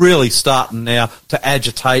 She's really starting now to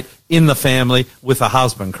agitate in the family with her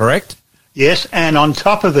husband, correct? Yes, and on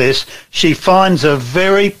top of this, she finds a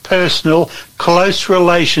very personal, close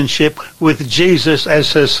relationship with Jesus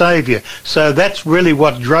as her Saviour. So that's really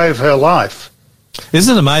what drove her life.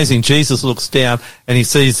 Isn't it amazing? Jesus looks down and he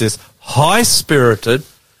sees this high-spirited,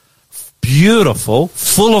 beautiful,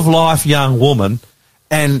 full of life young woman,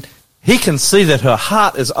 and he can see that her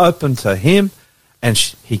heart is open to him, and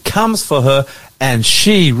he comes for her, and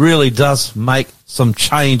she really does make some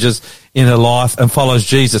changes in her life and follows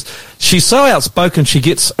Jesus. She's so outspoken she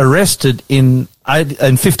gets arrested in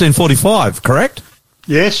 1545, correct?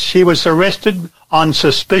 Yes, she was arrested on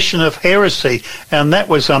suspicion of heresy, and that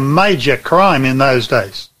was a major crime in those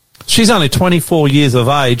days. She's only 24 years of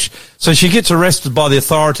age, so she gets arrested by the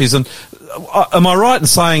authorities. And am I right in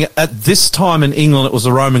saying at this time in England it was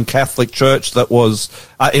the Roman Catholic Church that was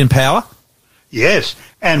in power? Yes,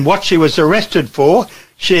 and what she was arrested for,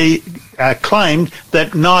 she claimed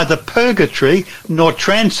that neither purgatory nor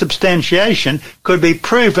transubstantiation could be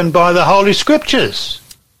proven by the Holy Scriptures.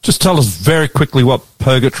 Just tell us very quickly what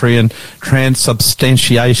purgatory and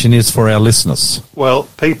transubstantiation is for our listeners. Well,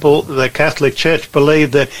 the Catholic Church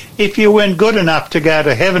believed that if you weren't good enough to go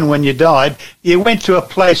to heaven when you died, you went to a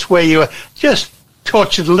place where you were just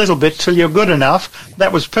tortured a little bit till you're good enough.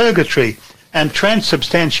 That was purgatory. And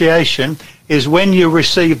transubstantiation is when you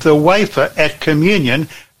receive the wafer at communion,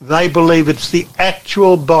 they believe it's the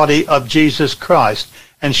actual body of Jesus Christ,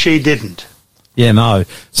 and she didn't. Yeah, no.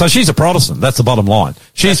 So she's a Protestant. That's the bottom line.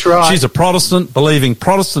 That's right. She's a Protestant, believing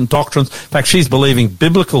Protestant doctrines. In fact, she's believing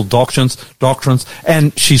biblical doctrines,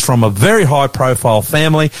 and she's from a very high-profile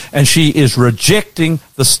family, and she is rejecting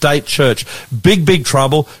the state church. Big, big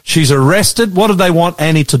trouble. She's arrested. What did they want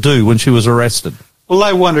Annie to do when she was arrested? Well,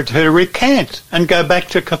 they wanted her to recant and go back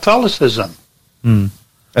to Catholicism. And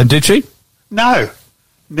did she? No,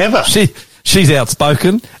 never. She's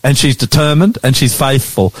outspoken, and she's determined, and she's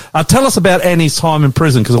faithful. Tell us about Annie's time in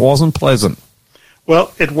prison, because it wasn't pleasant.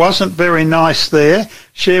 Well, it wasn't very nice there.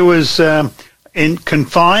 She was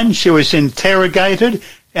confined, she was interrogated,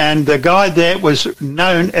 and the guy there was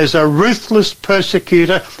known as a ruthless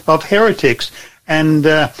persecutor of heretics.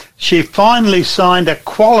 And she finally signed a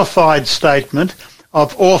qualified statement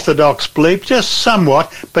of Orthodox belief, just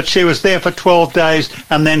somewhat, but she was there for 12 days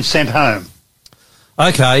and then sent home.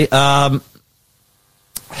 Okay,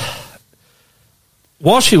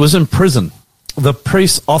 while she was in prison, the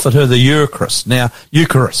priest offered her the Eucharist.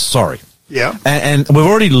 Yeah. And we've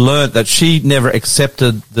already learnt that she never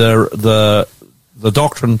accepted the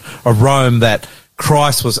doctrine of Rome that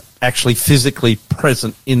Christ was actually physically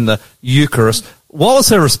present in the Eucharist. What was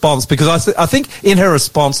her response? Because I think in her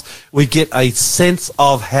response we get a sense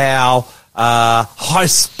of how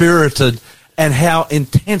high-spirited and how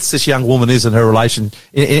intense this young woman is in her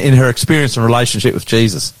in her experience and relationship with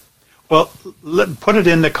Jesus. Well, put it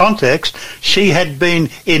in the context. She had been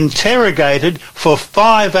interrogated for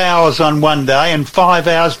 5 hours on one day and 5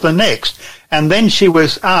 hours the next. And then she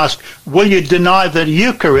was asked, will you deny the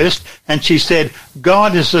Eucharist? And she said,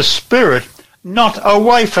 God is a spirit, not a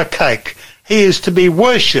wafer cake. He is to be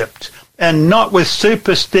worshipped, and not with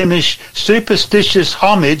superstitious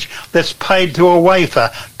homage that's paid to a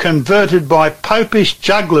wafer, converted by popish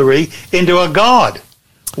jugglery into a god.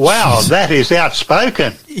 Wow, that is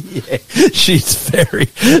outspoken. Yeah, she's very,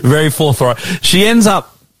 very forthright. She ends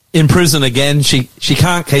up in prison again. She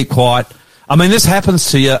can't keep quiet. I mean, this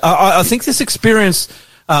happens to you. I think this experience,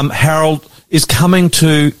 Harrold, is coming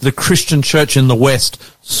to the Christian church in the West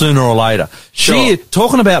sooner or later. Sure.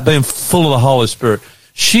 Talking about being full of the Holy Spirit,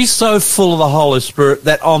 she's so full of the Holy Spirit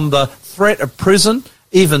that on the threat of prison,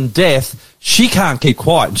 even death, she can't keep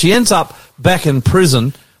quiet. She ends up back in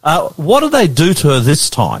prison. What did they do to her this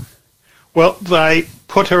time? Well, they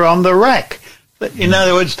put her on the rack. In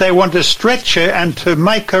other words, they want to stretch her and to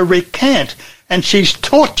make her recant. And she's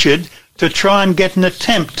tortured to try and get an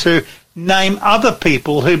attempt to name other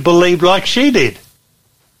people who believed like she did.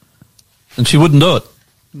 And she wouldn't do it?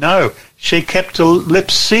 No, she kept her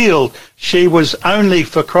lips sealed. She was only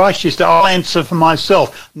for Christ. She said, I'll answer for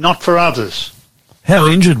myself, not for others. How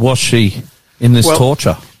injured was she in this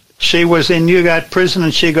torture? She was in Newgate prison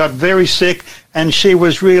and she got very sick, and she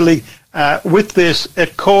was really, with this,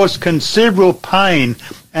 it caused considerable pain,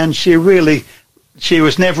 and she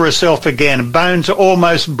was never herself again. Bones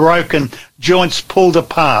almost broken, joints pulled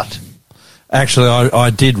apart. Actually, I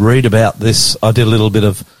did read about this. I did a little bit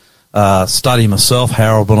of study myself,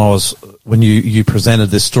 Harrold, when you presented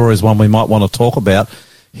this story as one we might want to talk about.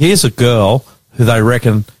 Here's a girl who they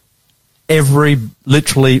reckon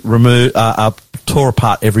literally tore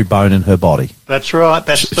apart every bone in her body. That's right.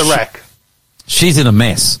 That's the rack. She's in a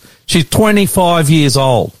mess. She's 25 years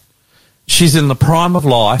old. She's in the prime of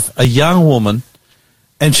life, a young woman,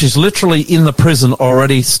 and she's literally in the prison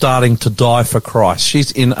already starting to die for Christ.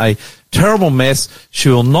 She's in a terrible mess. She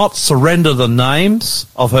will not surrender the names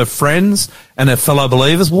of her friends and her fellow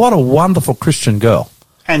believers. What a wonderful Christian girl.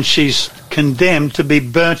 And she's condemned to be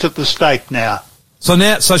burnt at the stake now.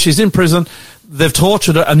 So she's in prison. They've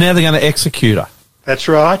tortured her, and now they're going to execute her. That's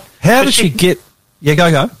right. How did she get... Yeah,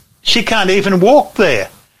 go. She can't even walk there.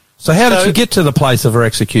 So how did she get to the place of her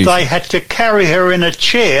execution? They had to carry her in a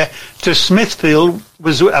chair to Smithfield,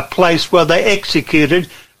 was a place where they executed,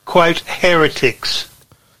 quote, heretics.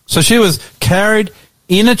 So she was carried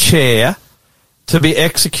in a chair to be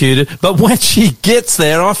executed, but when she gets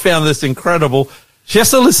there, I found this incredible, she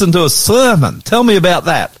has to listen to a sermon. Tell me about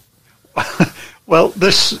that. Well,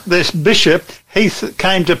 this bishop, he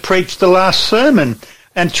came to preach the last sermon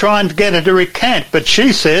and trying to get her to recant, but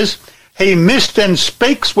she says he missed and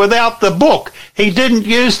speaks without the book. He didn't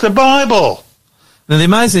use the Bible. Now, the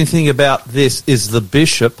amazing thing about this is the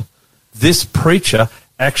bishop, this preacher,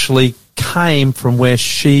 actually came from where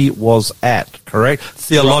she was at, correct?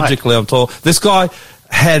 Theologically, right. I'm talking. This guy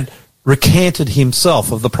had recanted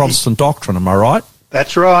himself of the Protestant doctrine, am I right?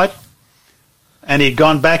 That's right. And he'd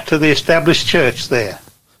gone back to the established church there.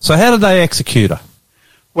 So how did they execute her?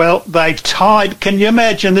 Well, they tied, can you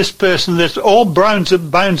imagine this person that's all bones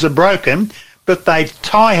are broken, but they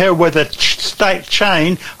tie her with a state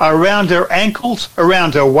chain around her ankles,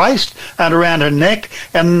 around her waist, and around her neck,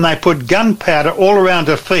 and then they put gunpowder all around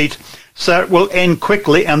her feet so it will end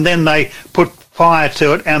quickly, and then they put fire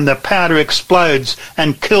to it, and the powder explodes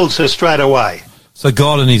and kills her straight away. So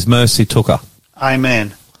God in his mercy took her.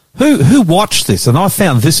 Amen. Who watched this? And I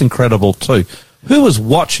found this incredible too. Who was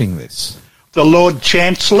watching this? The Lord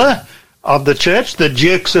Chancellor of the church, the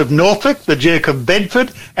Dukes of Norfolk, the Duke of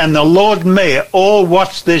Bedford, and the Lord Mayor all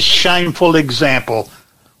watched this shameful example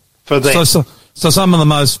for them. So some of the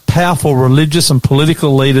most powerful religious and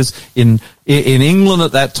political leaders in England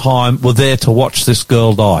at that time were there to watch this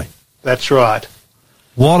girl die. That's right.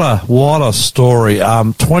 What a story.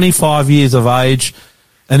 25 years of age,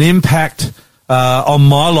 an impact on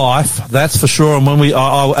my life, that's for sure. And when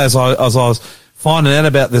as I was finding out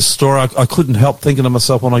about this story, I couldn't help thinking to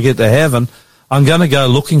myself, when I get to heaven, I'm going to go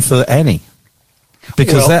looking for Annie,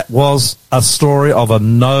 because that was a story of a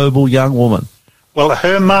noble young woman. Well,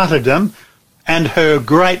 her martyrdom and her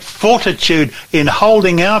great fortitude in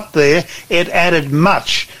holding out there, it added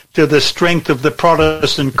much to the strength of the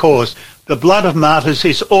Protestant cause. The blood of martyrs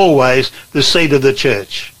is always the seed of the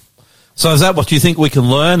church. So is that what you think we can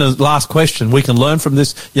learn? Last question, we can learn from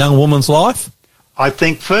this young woman's life? I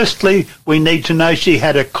think firstly we need to know she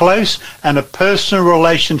had a close and a personal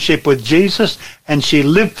relationship with Jesus, and she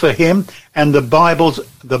lived for him, and the Bible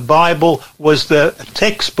was the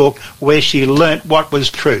textbook where she learnt what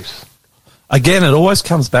was truth. Again, it always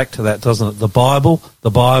comes back to that, doesn't it? The Bible,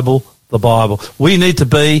 the Bible, the Bible. We need to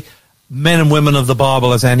be men and women of the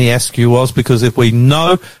Bible, as Annie Askew was, because if we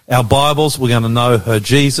know our Bibles, we're going to know her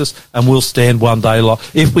Jesus, and we'll stand one day,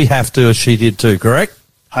 if we have to, as she did too, correct?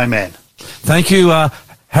 Amen. Thank you,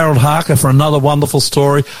 Harrold Harker, for another wonderful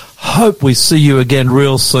story. Hope we see you again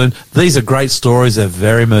real soon. These are great stories. They're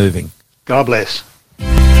very moving. God bless.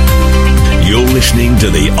 You're listening to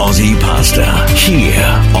the Aussie Pastor here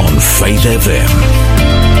on Faith FM.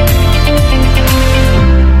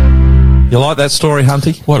 You like that story,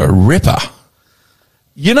 Hunty? What a ripper.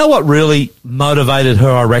 You know what really motivated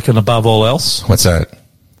her, I reckon, above all else? What's that?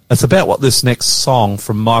 It's about what this next song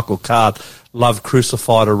from Michael Card, Love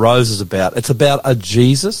Crucified a Rose, is about. It's about a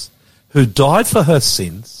Jesus who died for her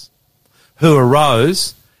sins, who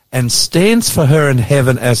arose and stands for her in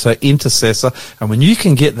heaven as her intercessor. And when you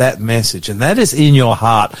can get that message, and that is in your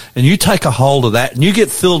heart, and you take a hold of that, and you get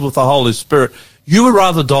filled with the Holy Spirit, you would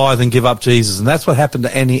rather die than give up Jesus. And that's what happened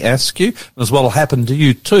to Annie Askew, and as well will happen to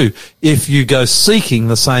you too, if you go seeking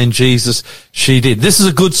the same Jesus she did. This is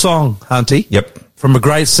a good song, Hunty. Yep. From a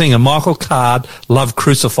great singer, Michael Card, Love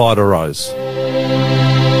Crucified a Rose.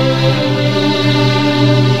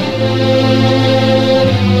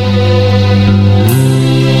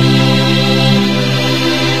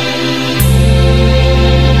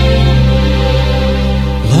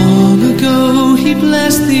 Long ago he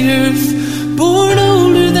blessed the earth, born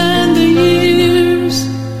older than the years,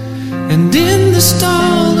 and in the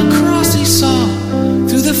stall a cross he saw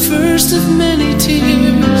through the first of many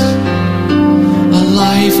tears. A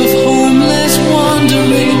life of homeless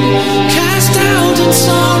wandering, cast out in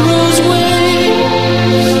sorrow's way.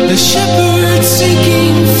 The shepherd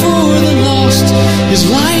seeking for the lost, his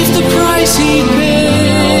life the price he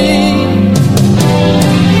paid.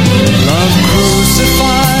 Love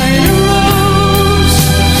crucified arose,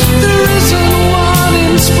 the risen one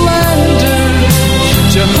in splendor.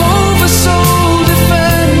 Jehovah's sole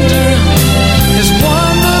defender has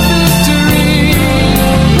won the victory.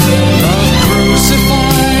 Love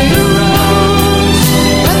crucified arose,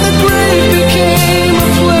 and the grave became a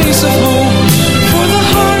place of hope. For the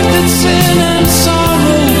heart that sin and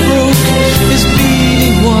sorrow broke is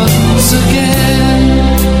beating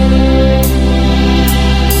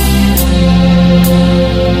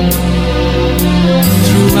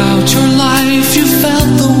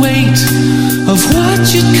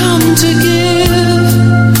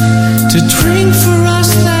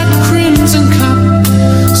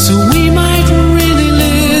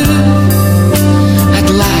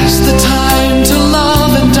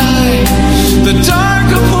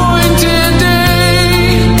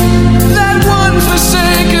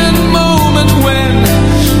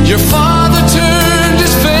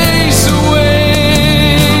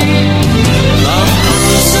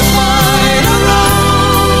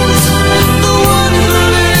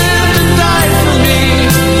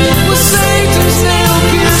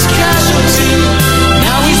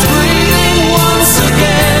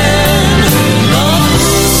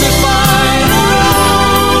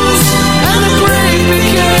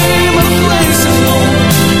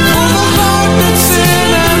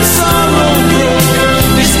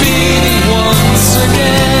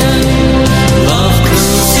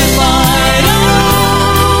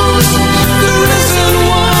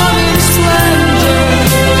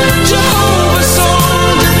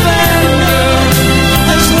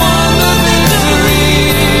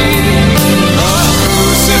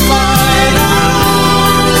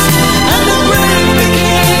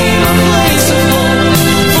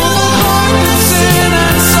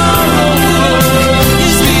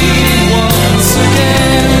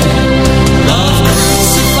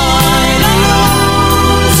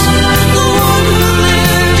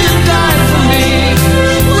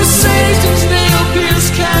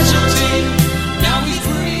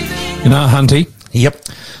You know, Hunty, Yep.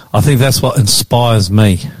 I think that's what inspires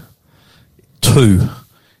me too.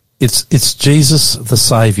 It's Jesus the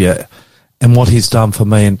Saviour and what he's done for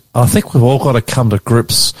me. And I think we've all got to come to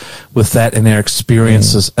grips with that in our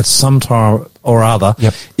experiences at some time or other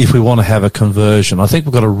if we want to have a conversion. I think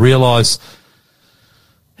we've got to realise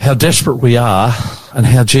how desperate we are and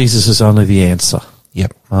how Jesus is only the answer.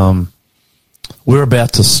 Yep. We're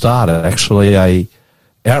about to start actually a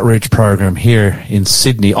outreach program here in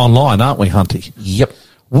Sydney online, aren't we, Hunty? Yep.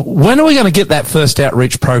 When are we going to get that first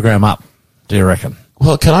outreach program up, do you reckon?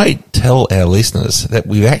 Well, can I tell our listeners that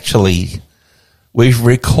we've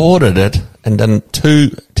recorded it and done 2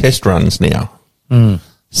 test runs now.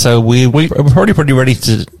 So we're probably pretty ready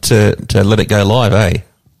to let it go live, eh?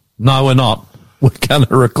 No, we're not. We're going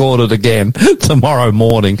to record it again tomorrow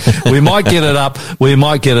morning. We might get it up. We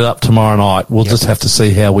might get it up tomorrow night. We'll just have to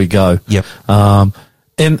see how we go. Yep.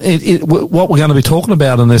 And what we're going to be talking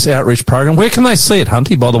about in this outreach program, where can they see it,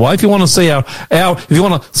 Hunty, by the way? If you want to see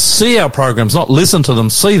our programs, not listen to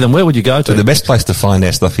them, see them, where would you go to? So the best place to find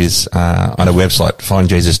our stuff is on a website,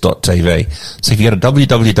 findjesus.tv. So if you go to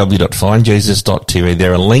www.findjesus.tv,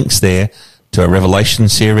 there are links there to our Revelation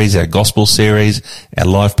series, our Gospel series, our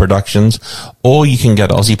live productions, or you can go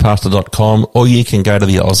to aussiepastor.com, or you can go to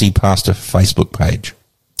the Aussie Pastor Facebook page.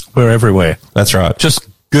 We're everywhere. That's right. Just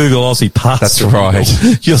Google Aussie Pastor. That's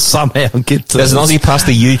right. You'll somehow get to There's an Aussie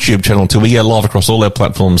Pastor YouTube channel too. We go live across all our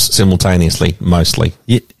platforms simultaneously, mostly.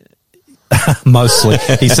 Yeah. Mostly.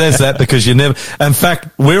 He says that because you never... In fact,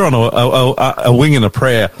 we're on a wing and a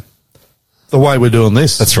prayer the way we're doing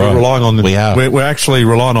this. That's right. We're relying on we're actually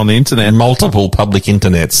relying on the internet. Multiple public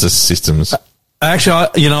internet systems.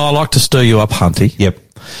 Actually, I like to stir you up, Hunty. Yep.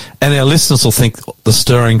 And our listeners will think the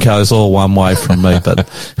stirring goes all one way from me, but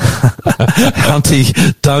Hunty,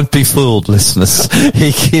 don't be fooled, listeners.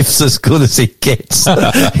 He gives as good as he gets.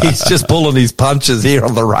 He's just pulling his punches here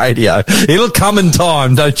on the radio. It'll come in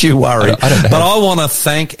time, don't you worry. But I want to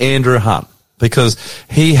thank Andrew Hunt, because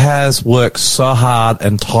he has worked so hard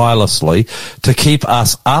and tirelessly to keep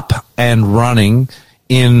us up and running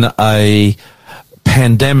in a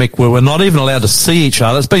pandemic where we're not even allowed to see each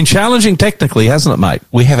other. It's been challenging technically, hasn't it, mate?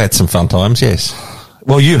 We have had some fun times, yes.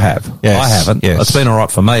 Well, you have. Yes, I haven't. yes. It's been all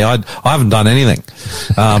right for me. I haven't done anything.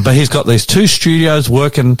 But he's got these 2 studios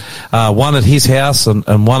working, one at his house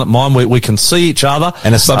and one at mine. We can see each other.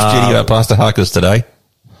 And a sub-studio at Pastor Harker's today.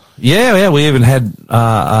 Yeah, we even had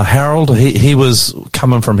Harrold. He was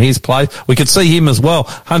coming from his place. We could see him as well.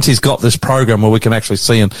 Hunty's got this program where we can actually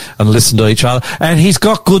see and listen to each other. And he's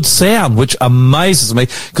got good sound, which amazes me.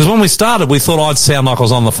 Because when we started, we thought I'd sound like I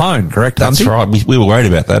was on the phone, correct, That's Hunty? right. We were worried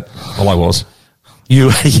about that. Well, I was.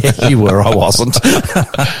 You were. I wasn't.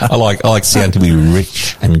 I like sound to be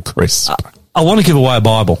rich and crisp. I want to give away a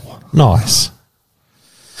Bible. Nice.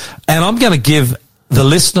 And I'm going to give the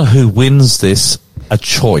listener who wins this a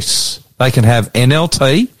choice. They can have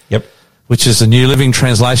NLT, which is the New Living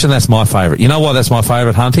Translation. That's my favourite. You know why that's my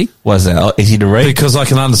favourite, Hunty? Why is that? Easy to read? Because I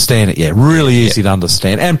can understand it, really easy to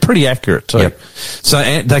understand, and pretty accurate too. Yep. So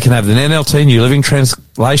they can have an NLT, New Living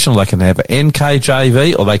Translation, or they can have an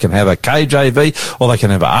NKJV, or they can have a KJV, or they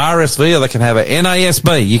can have a RSV, or they can have a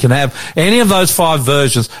NASB. You can have any of those 5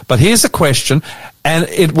 versions. But here's the question, and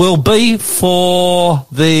it will be for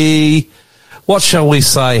the... What shall we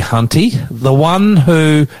say, Hunty? The one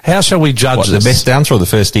who... How shall we judge this? The best answer or the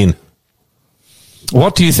first in?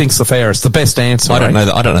 What do you think's the fairest? The best answer? I don't know.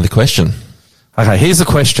 I don't know the question. Okay, here's the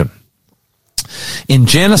question. In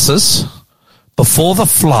Genesis, before the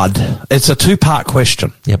flood, it's a 2-part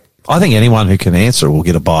question. Yep. I think anyone who can answer will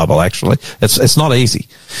get a Bible, actually. It's not easy.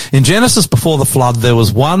 In Genesis, before the flood, there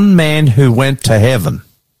was one man who went to heaven.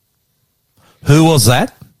 Who was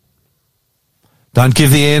that? Don't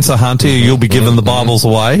give the answer, Hunty, or you'll be giving the Bibles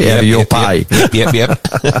away out of your pay. Yep.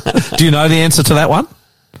 Do you know the answer to that one?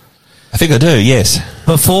 I think I do, yes.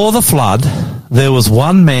 Before the flood, there was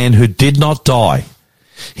one man who did not die.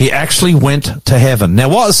 He actually went to heaven. Now,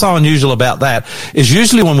 what is so unusual about that is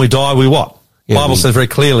usually when we die, we what? The Bible says very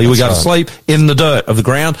clearly we go to sleep in the dirt of the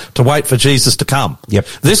ground to wait for Jesus to come. Yep.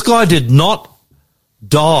 This guy did not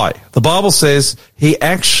die. The Bible says he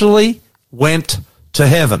actually went to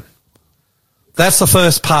heaven. That's the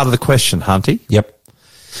first part of the question, Hunty. Yep.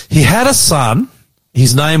 He had a son.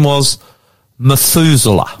 His name was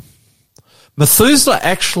Methuselah. Methuselah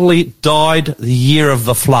actually died the year of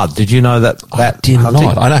the flood. Did you know that? I did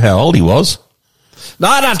not. I know how old he was.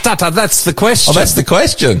 No, that's the question. Oh, that's the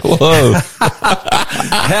question. Whoa.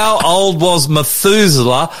 How old was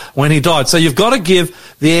Methuselah when he died? So you've got to give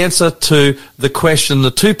the answer to the question,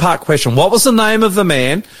 the two-part question. What was the name of the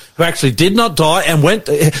man who actually did not die and went?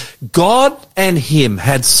 God and him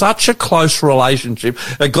had such a close relationship.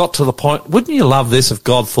 It got to the point, wouldn't you love this if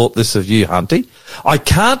God thought this of you, Hunty?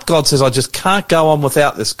 God says, I just can't go on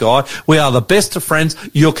without this guy. We are the best of friends.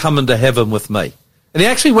 You're coming to heaven with me. And he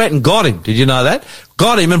actually went and got him. Did you know that?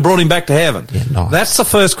 Got him and brought him back to heaven. Yeah, nice. That's the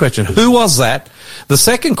first question. Who was that? The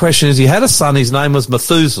second question is, he had a son. His name was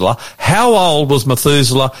Methuselah. How old was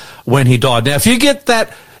Methuselah when he died? Now, if you get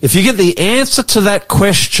the answer to that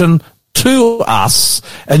question to us,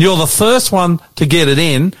 and you're the first one to get it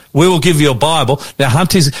in, we will give you a Bible. Now,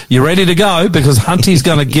 Hunty's, you ready to go? Because Hunty's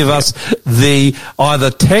going to give us the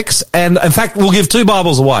either text, and in fact, we'll give 2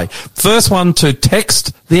 Bibles away. First one to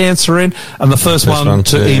text the answer in, and the first one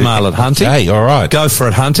to email it. Hunty. Okay, all right. Go for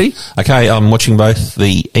it, Hunty. Okay, I'm watching both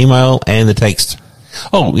the email and the text.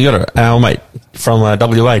 Oh, you got it. Our mate from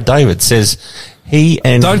WA, David, says he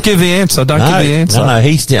and... Don't give the answer. Don't give the answer. No,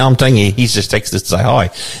 I'm telling you, he's just texted to say hi.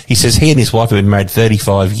 He says he and his wife have been married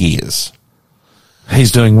 35 years.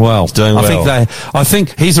 He's doing well. I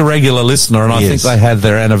think he's a regular listener, and I think they had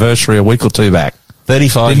their anniversary a week or 2 back.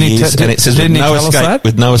 35 years, and it says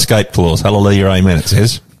with no escape clause. Hallelujah, amen, it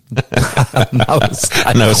says. No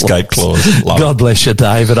escape clause. God bless you,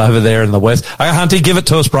 David, over there in the West. Okay, Hunty, give it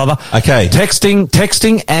to us, brother. Okay.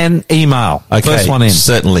 Texting and email. Okay. First one in.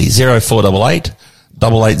 Certainly. 0488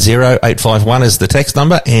 880 851 is the text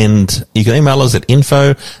number, and you can email us at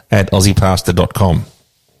info@aussiepastor.com.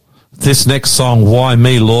 This next song, Why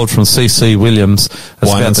Me, Lord, from C.C. Williams,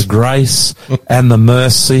 is about the grace and the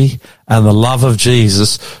mercy and the love of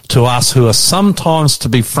Jesus to us who are sometimes, to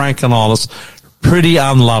be frank and honest, pretty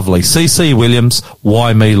unlovely. C.C. Williams,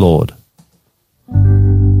 Why Me, Lord.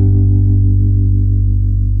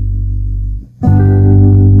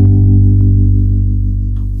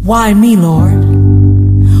 Why me, Lord?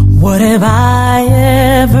 What have I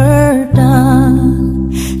ever done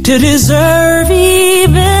to deserve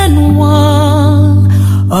even one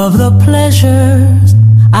of the pleasures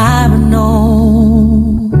I've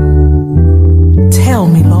known? Tell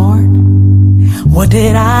me, Lord, what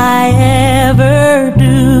did I ever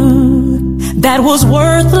do that was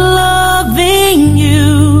worth loving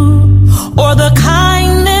you, or the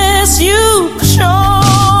kindness you've shown?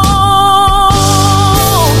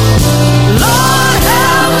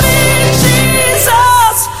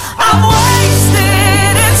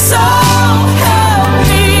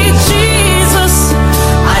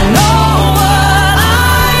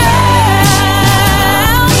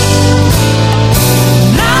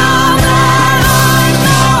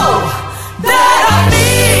 That I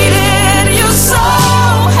needed you so.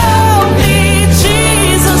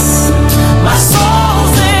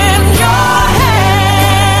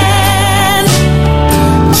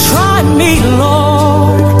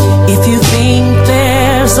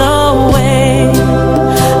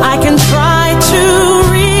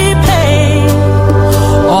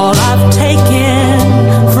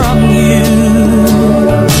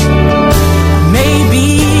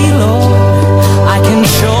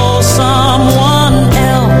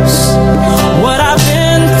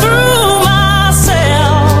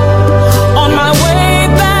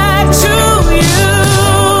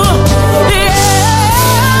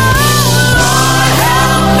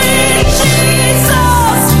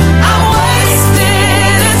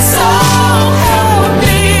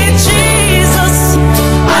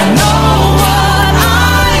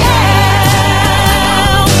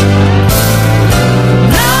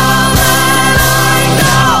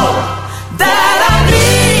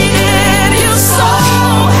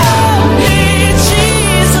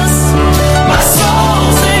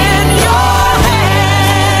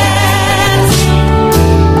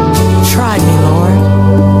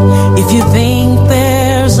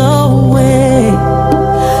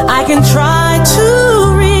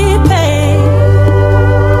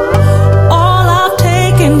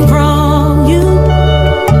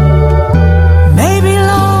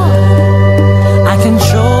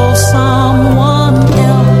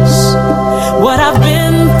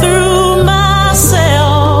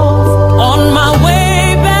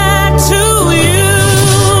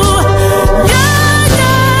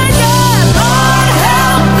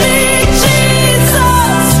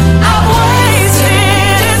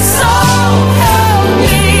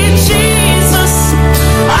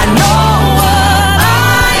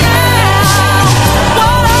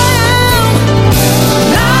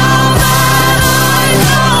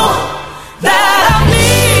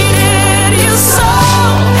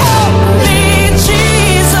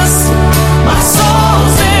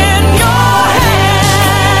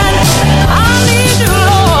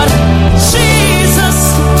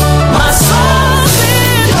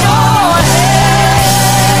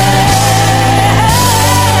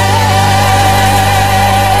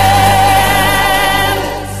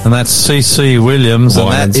 And that's C.C. Williams, and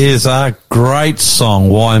Lions. that is a great song,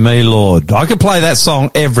 Why Me, Lord. I could play that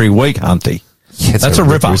song every week, Hunty. Yeah, it's That's a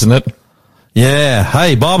ripper. isn't it? Yeah.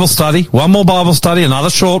 Hey, Bible study. One more Bible study, another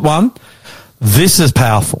short one. This is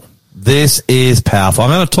powerful. This is powerful. I'm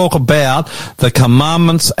going to talk about the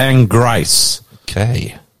commandments and grace.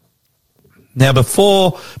 Okay. Now,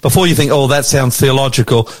 before you think, oh, that sounds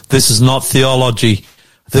theological, this is not theology.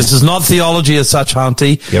 This is not theology as such,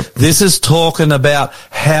 Hunty. Yep. This is talking about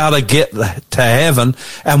how to get to heaven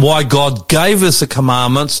and why God gave us the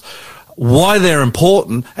commandments, why they're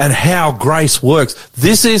important, and how grace works.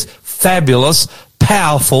 This is fabulous,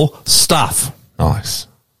 powerful stuff. Nice.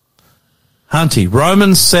 Hunty,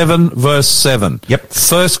 Romans 7 verse 7. Yep.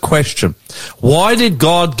 First question. Why did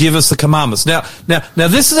God give us the commandments? Now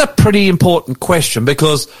this is a pretty important question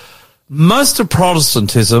because most of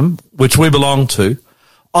Protestantism, which we belong to,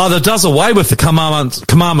 either does away with the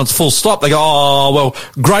commandments full stop. They go, oh, well,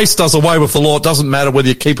 grace does away with the law. It doesn't matter whether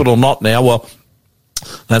you keep it or not now. Well,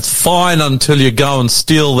 that's fine until you go and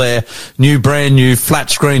steal their brand new flat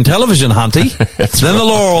screen television, Hunty. Then the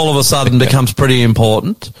law all of a sudden becomes pretty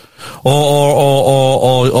important.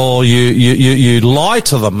 Or you lie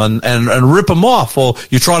to them and rip them off, or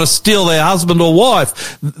you try to steal their husband or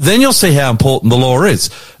wife. Then you'll see how important the law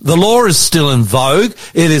is. The law is still in vogue.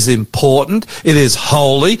 It is important. It is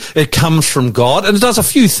holy. It comes from God, and it does a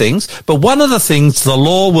few things. But one of the things the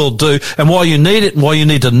law will do, and why you need it and why you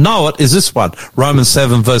need to know it, is this one. Romans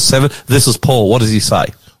 7 verse 7. This is Paul. What does he say?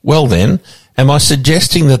 Well then, am I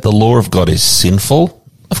suggesting that the law of God is sinful?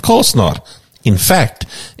 Of course not. In fact,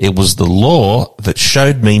 it was the law that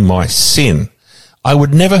showed me my sin. I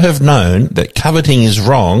would never have known that coveting is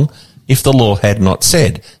wrong if the law had not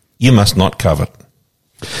said, you must not covet.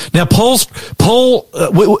 Now, Paul,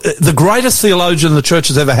 the greatest theologian the church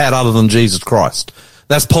has ever had other than Jesus Christ,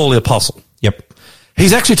 that's Paul the Apostle. Yep.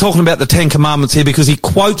 He's actually talking about the Ten Commandments here because he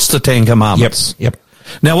quotes the Ten Commandments. Yep.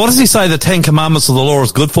 Now, what does he say the Ten Commandments of the law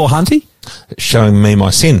is good for, Hunty? Showing me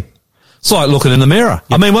my sin. It's like looking in the mirror.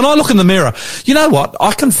 Yep. I mean, when I look in the mirror, you know what?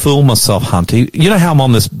 I can fool myself, Hunty. You know how I'm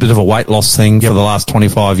on this bit of a weight loss thing for the last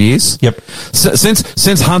 25 years? Yep. Since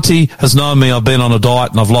Hunty has known me, I've been on a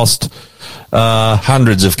diet and I've lost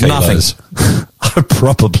hundreds of kilos. Nothing. I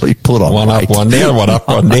probably put on one weight. Up, one down, one up,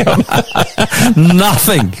 one down.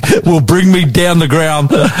 Nothing will bring me down the ground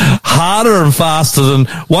harder and faster than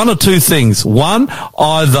one or two things. One,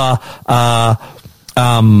 either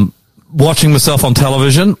watching myself on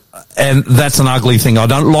television, and that's an ugly thing. I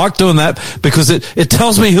don't like doing that because it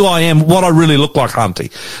tells me who I am, what I really look like,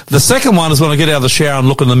 Hunty. The second one is when I get out of the shower and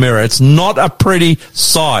look in the mirror. It's not a pretty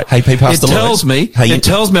sight. Hey, Pastor it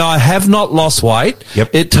tells me I have not lost weight.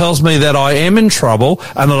 Yep. It tells me that I am in trouble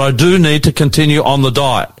and that I do need to continue on the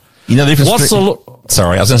diet. You know the difference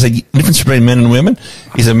Sorry, I was going to say the difference between men and women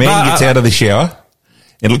is a man gets out of the shower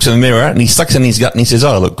and looks in the mirror and he sucks in his gut and he says,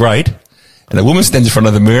 oh, I look great. And a woman stands in front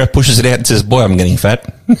of the mirror, pushes it out and says, boy, I'm getting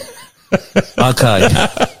fat. Okay.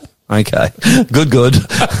 Good.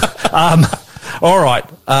 All right.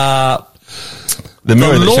 The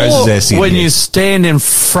mirror that law, shows us our sin. when you stand in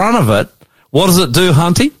front of it, what does it do,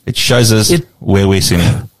 Hunty? It shows us where we're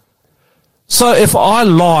sinning. So if I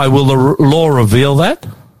lie, will the law reveal that?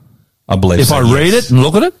 I believe if so, I read it and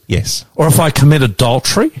look at it? Yes. Or if I commit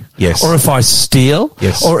adultery? Yes. Or if I steal?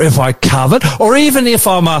 Yes. Or if I covet? Or even if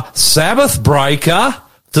I'm a Sabbath breaker?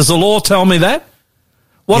 Does the law tell me that?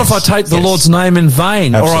 What if I take the Lord's name in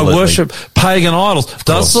vain? Absolutely. Or I worship pagan idols?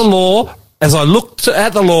 Does the law, as I look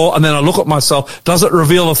at the law and then I look at myself, does it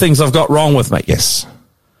reveal the things I've got wrong with me? Yes.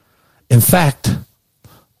 In fact,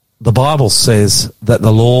 the Bible says that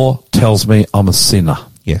the law tells me I'm a sinner.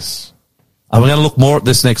 Yes. And we're going to look more at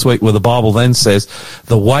this next week where the Bible then says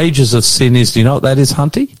the wages of sin is, do you know what that is,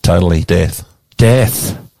 Hunty? Totally death.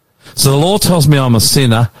 Death. So the law tells me I'm a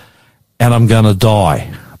sinner and I'm going to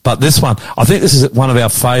die. But this one, I think this is one of our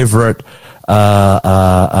favourite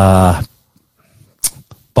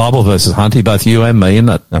Bible verses, Hunty, both you and me, isn't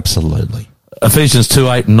it? Absolutely. Ephesians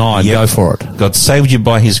 2:8-9, Go for it. God saved you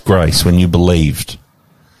by his grace when you believed.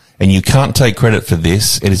 And you can't take credit for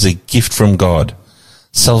this. It is a gift from God.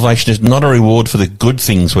 Salvation is not a reward for the good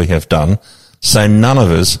things we have done, so none of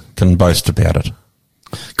us can boast about it.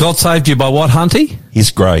 God saved you by what, Hunty? His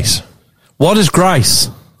grace. What is grace?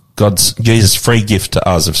 Jesus' free gift to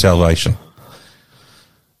us of salvation.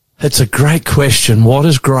 It's a great question. What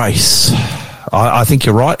is grace? I think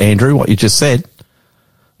you're right, Andrew, what you just said.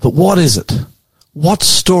 But what is it? What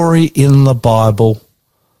story in the Bible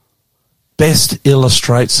best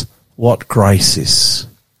illustrates what grace is?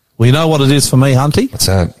 Well, you know what it is for me, Hunty? What's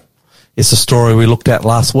that? It's a story we looked at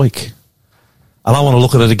last week. And I want to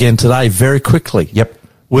look at it again today very quickly. Yep.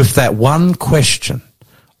 with that one question.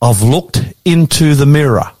 I've looked into the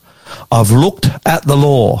mirror. I've looked at the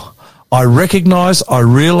law. I realise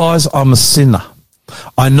I'm a sinner.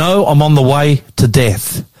 I know I'm on the way to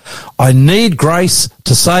death. I need grace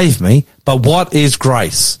to save me, but what is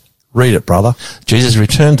grace? Read it, brother. Jesus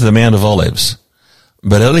returned to the Mount of Olives,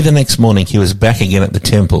 but early the next morning he was back again at the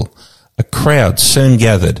temple. A crowd soon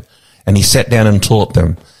gathered, and he sat down and taught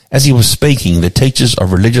them. As he was speaking, the teachers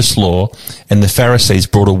of religious law and the Pharisees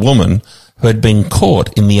brought a woman who had been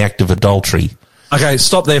caught in the act of adultery. Okay,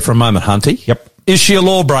 stop there for a moment, Hunty. Yep. Is she a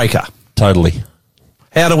lawbreaker? Totally.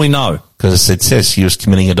 How do we know? Because it says she was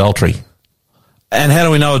committing adultery. And how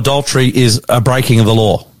do we know adultery is a breaking of the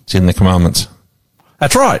law? It's in the commandments.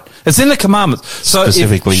 That's right. It's in the commandments. So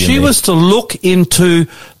Specifically if she was to look into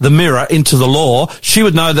the mirror, into the law, she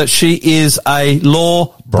would know that she is a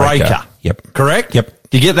law breaker. Yep. Correct? Yep.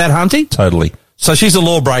 Do you get that, Hunty? Totally. So she's a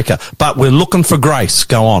lawbreaker, but we're looking for grace.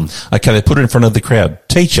 Go on. Okay, they put her in front of the crowd.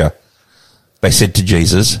 Teacher, they said to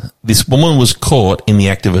Jesus, this woman was caught in the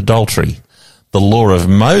act of adultery. The law of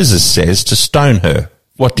Moses says to stone her.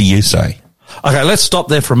 What do you say? Okay, let's stop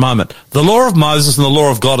there for a moment. The law of Moses and the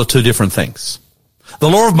law of God are two different things. The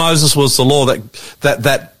law of Moses was the law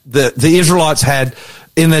that the Israelites had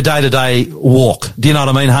in their day-to-day walk. Do you know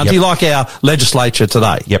what I mean, Hunty? Yep. Like our legislature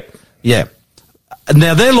today. Yep. Yeah.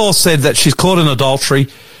 Now, their law said that she's caught in adultery,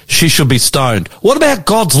 she should be stoned. What about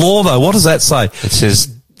God's law, though? What does that say? It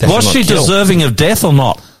says... Was she deserving of death or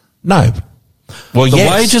not? No. Well, The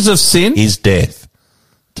wages of sin? is death.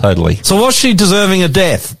 Totally. So was she deserving of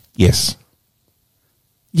death? Yes.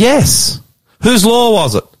 Yes. Whose law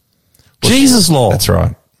was it? Jesus' law. That's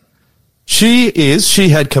right. She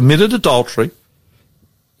had committed adultery.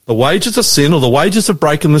 The wages of sin, or the wages of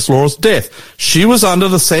breaking this law, is death. She was under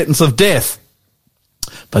the sentence of death.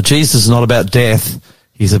 But Jesus is not about death.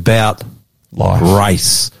 He's about Life.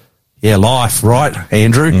 grace. Yeah, life, right,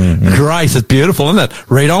 Andrew? Mm-hmm. Grace, it's beautiful, isn't it?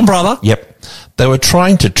 Read on, brother. Yep. They were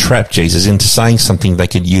trying to trap Jesus into saying something they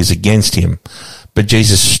could use against him. But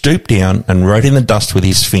Jesus stooped down and wrote in the dust with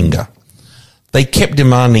his finger. They kept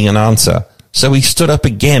demanding an answer, so he stood up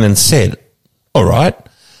again and said, all right,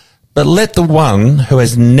 but let the one who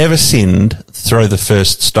has never sinned throw the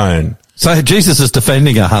first stone. So Jesus is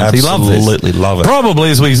defending her, Hunt. He loves this. Absolutely love it.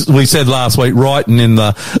 Probably, as we said last week, writing in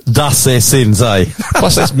the dust their sins, eh?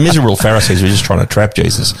 Plus, those miserable Pharisees were just trying to trap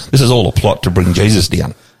Jesus. This is all a plot to bring Jesus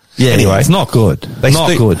down. Yeah, anyway, it's not good.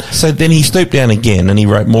 Not good. So then he stooped down again and he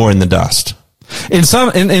wrote more in the dust. In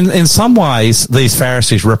some ways, these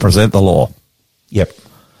Pharisees represent the law. Yep.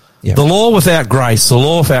 The law without grace, the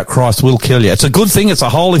law without Christ will kill you. It's a good thing, it's a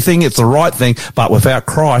holy thing, it's the right thing, but without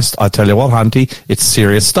Christ, I tell you what, Hunty, it's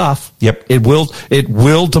serious stuff. Yep. It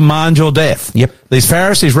will demand your death. Yep. These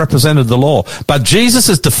Pharisees represented the law, but Jesus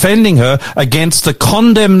is defending her against the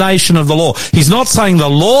condemnation of the law. He's not saying the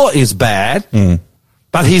law is bad,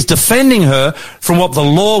 but he's defending her from what the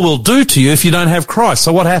law will do to you if you don't have Christ.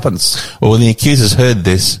 So what happens? Well, when the accusers heard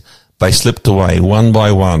this, they slipped away one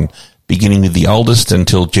by one, beginning with the oldest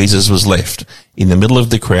until Jesus was left in the middle of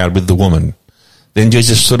the crowd with the woman. Then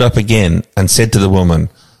Jesus stood up again and said to the woman,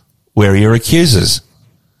 where are your accusers?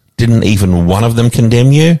 Didn't even one of them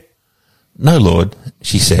condemn you? No, Lord,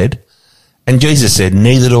 she said. And Jesus said,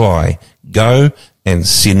 neither do I. Go and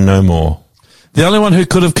sin no more. The only one who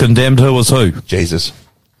could have condemned her was who? Jesus.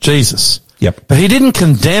 Jesus. Yep. But he didn't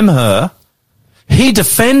condemn her. He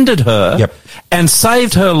defended her Yep. and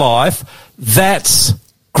saved her life. That's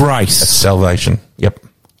grace. That's salvation. Yep.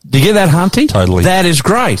 Do you get that, Hunty? Totally. That is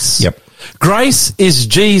grace. Yep. Grace is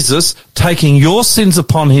Jesus taking your sins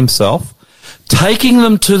upon himself, taking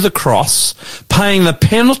them to the cross, paying the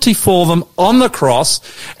penalty for them on the cross,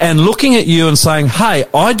 and looking at you and saying, hey,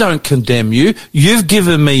 I don't condemn you. You've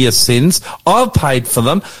given me your sins. I've paid for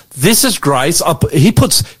them. This is grace. He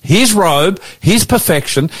puts his robe, his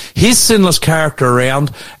perfection, his sinless character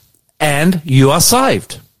around, and you are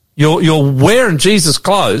saved. You're wearing Jesus'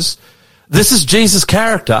 clothes. This is Jesus'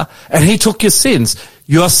 character, and he took your sins.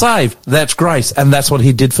 You are saved. That's grace, and that's what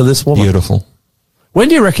he did for this woman. Beautiful. When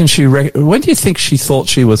do you reckon when do you think she thought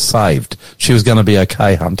she was saved? She was going to be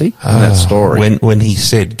okay, Hunty, in that story. When he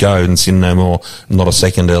said, go and sin no more, not a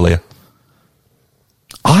second earlier.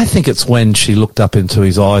 I think it's when she looked up into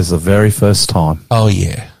his eyes the very first time. Oh,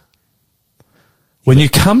 yeah. When you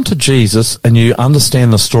come to Jesus and you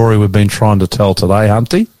understand the story we've been trying to tell today,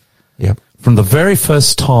 Hunty, Yep. from the very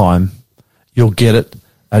first time, you'll get it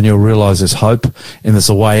and you'll realize there's hope and there's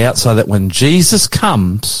a way out, so that when Jesus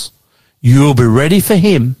comes, you will be ready for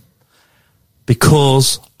him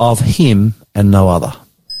because of him and no other.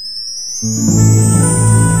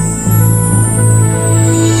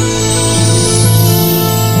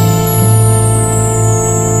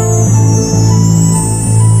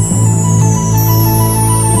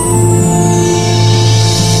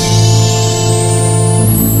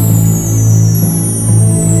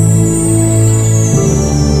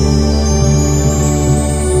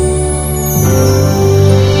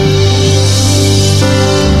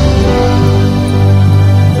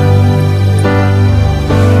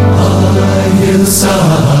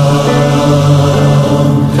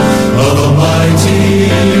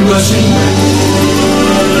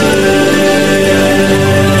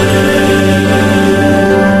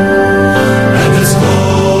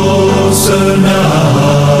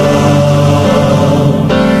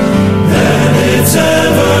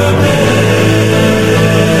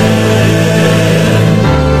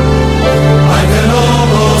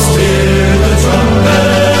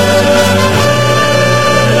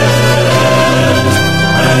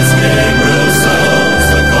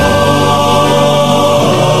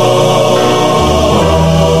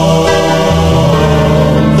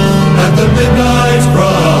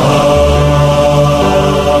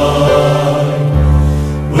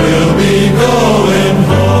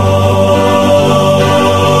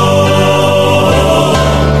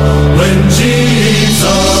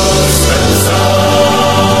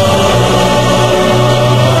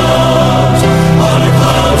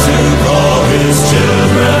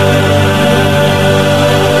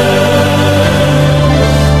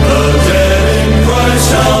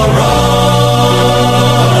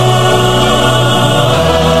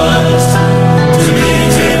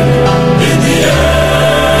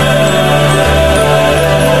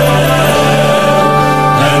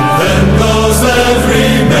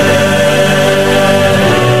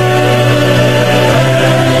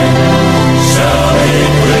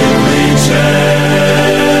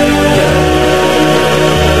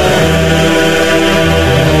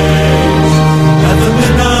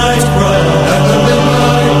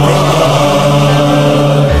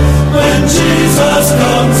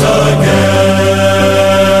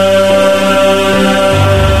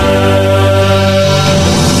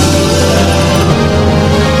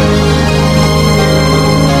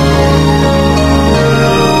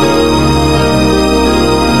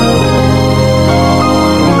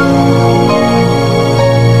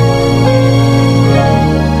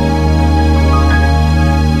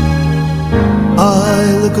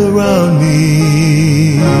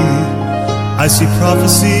 I see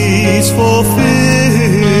prophecies fulfilled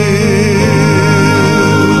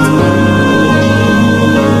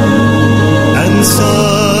and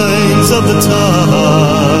signs of the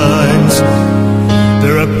times.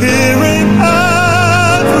 They're appearing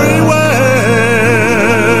everywhere.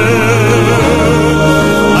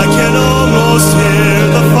 I can almost hear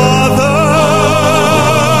the Father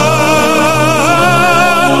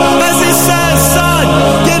as He says, "Son,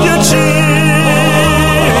 get your children."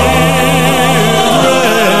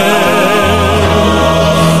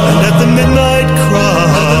 And at the midnight cry,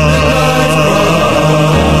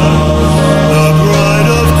 the bride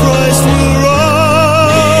of Christ will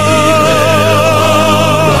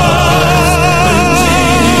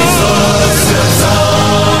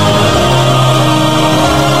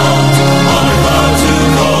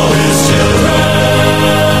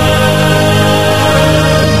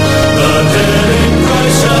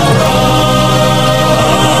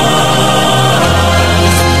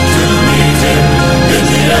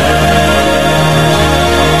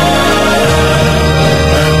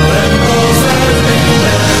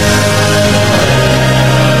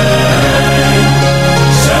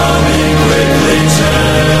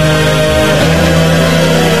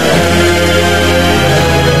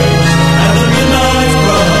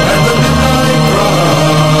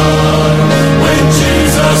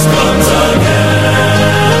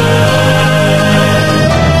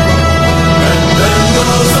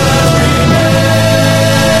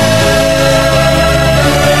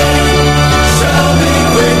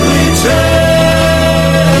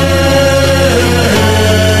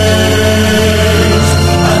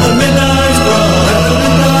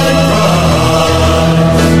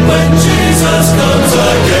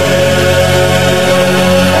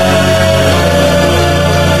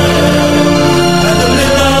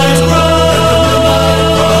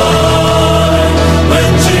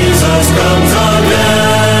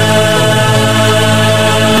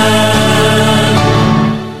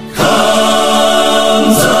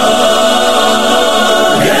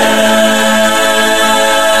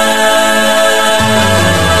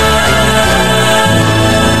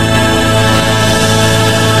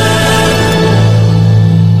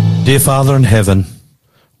Dear Father in heaven,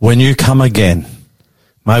 when you come again,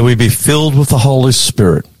 may we be filled with the Holy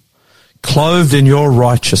Spirit, clothed in your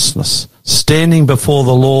righteousness, standing before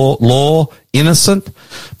the law innocent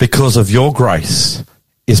because of your grace,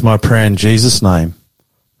 is my prayer in Jesus' name.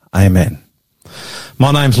 Amen.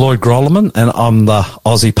 My name's Lloyd Grolleman, and I'm the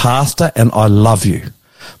Aussie pastor, and I love you.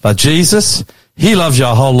 But Jesus, He loves you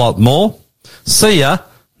a whole lot more. See ya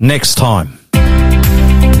next time.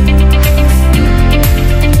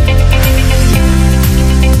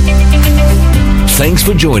 Thanks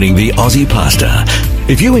for joining the Aussie Pastor.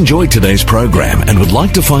 If you enjoyed today's program and would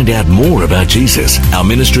like to find out more about Jesus, our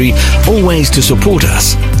ministry, or ways to support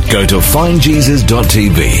us, go to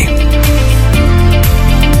findjesus.tv.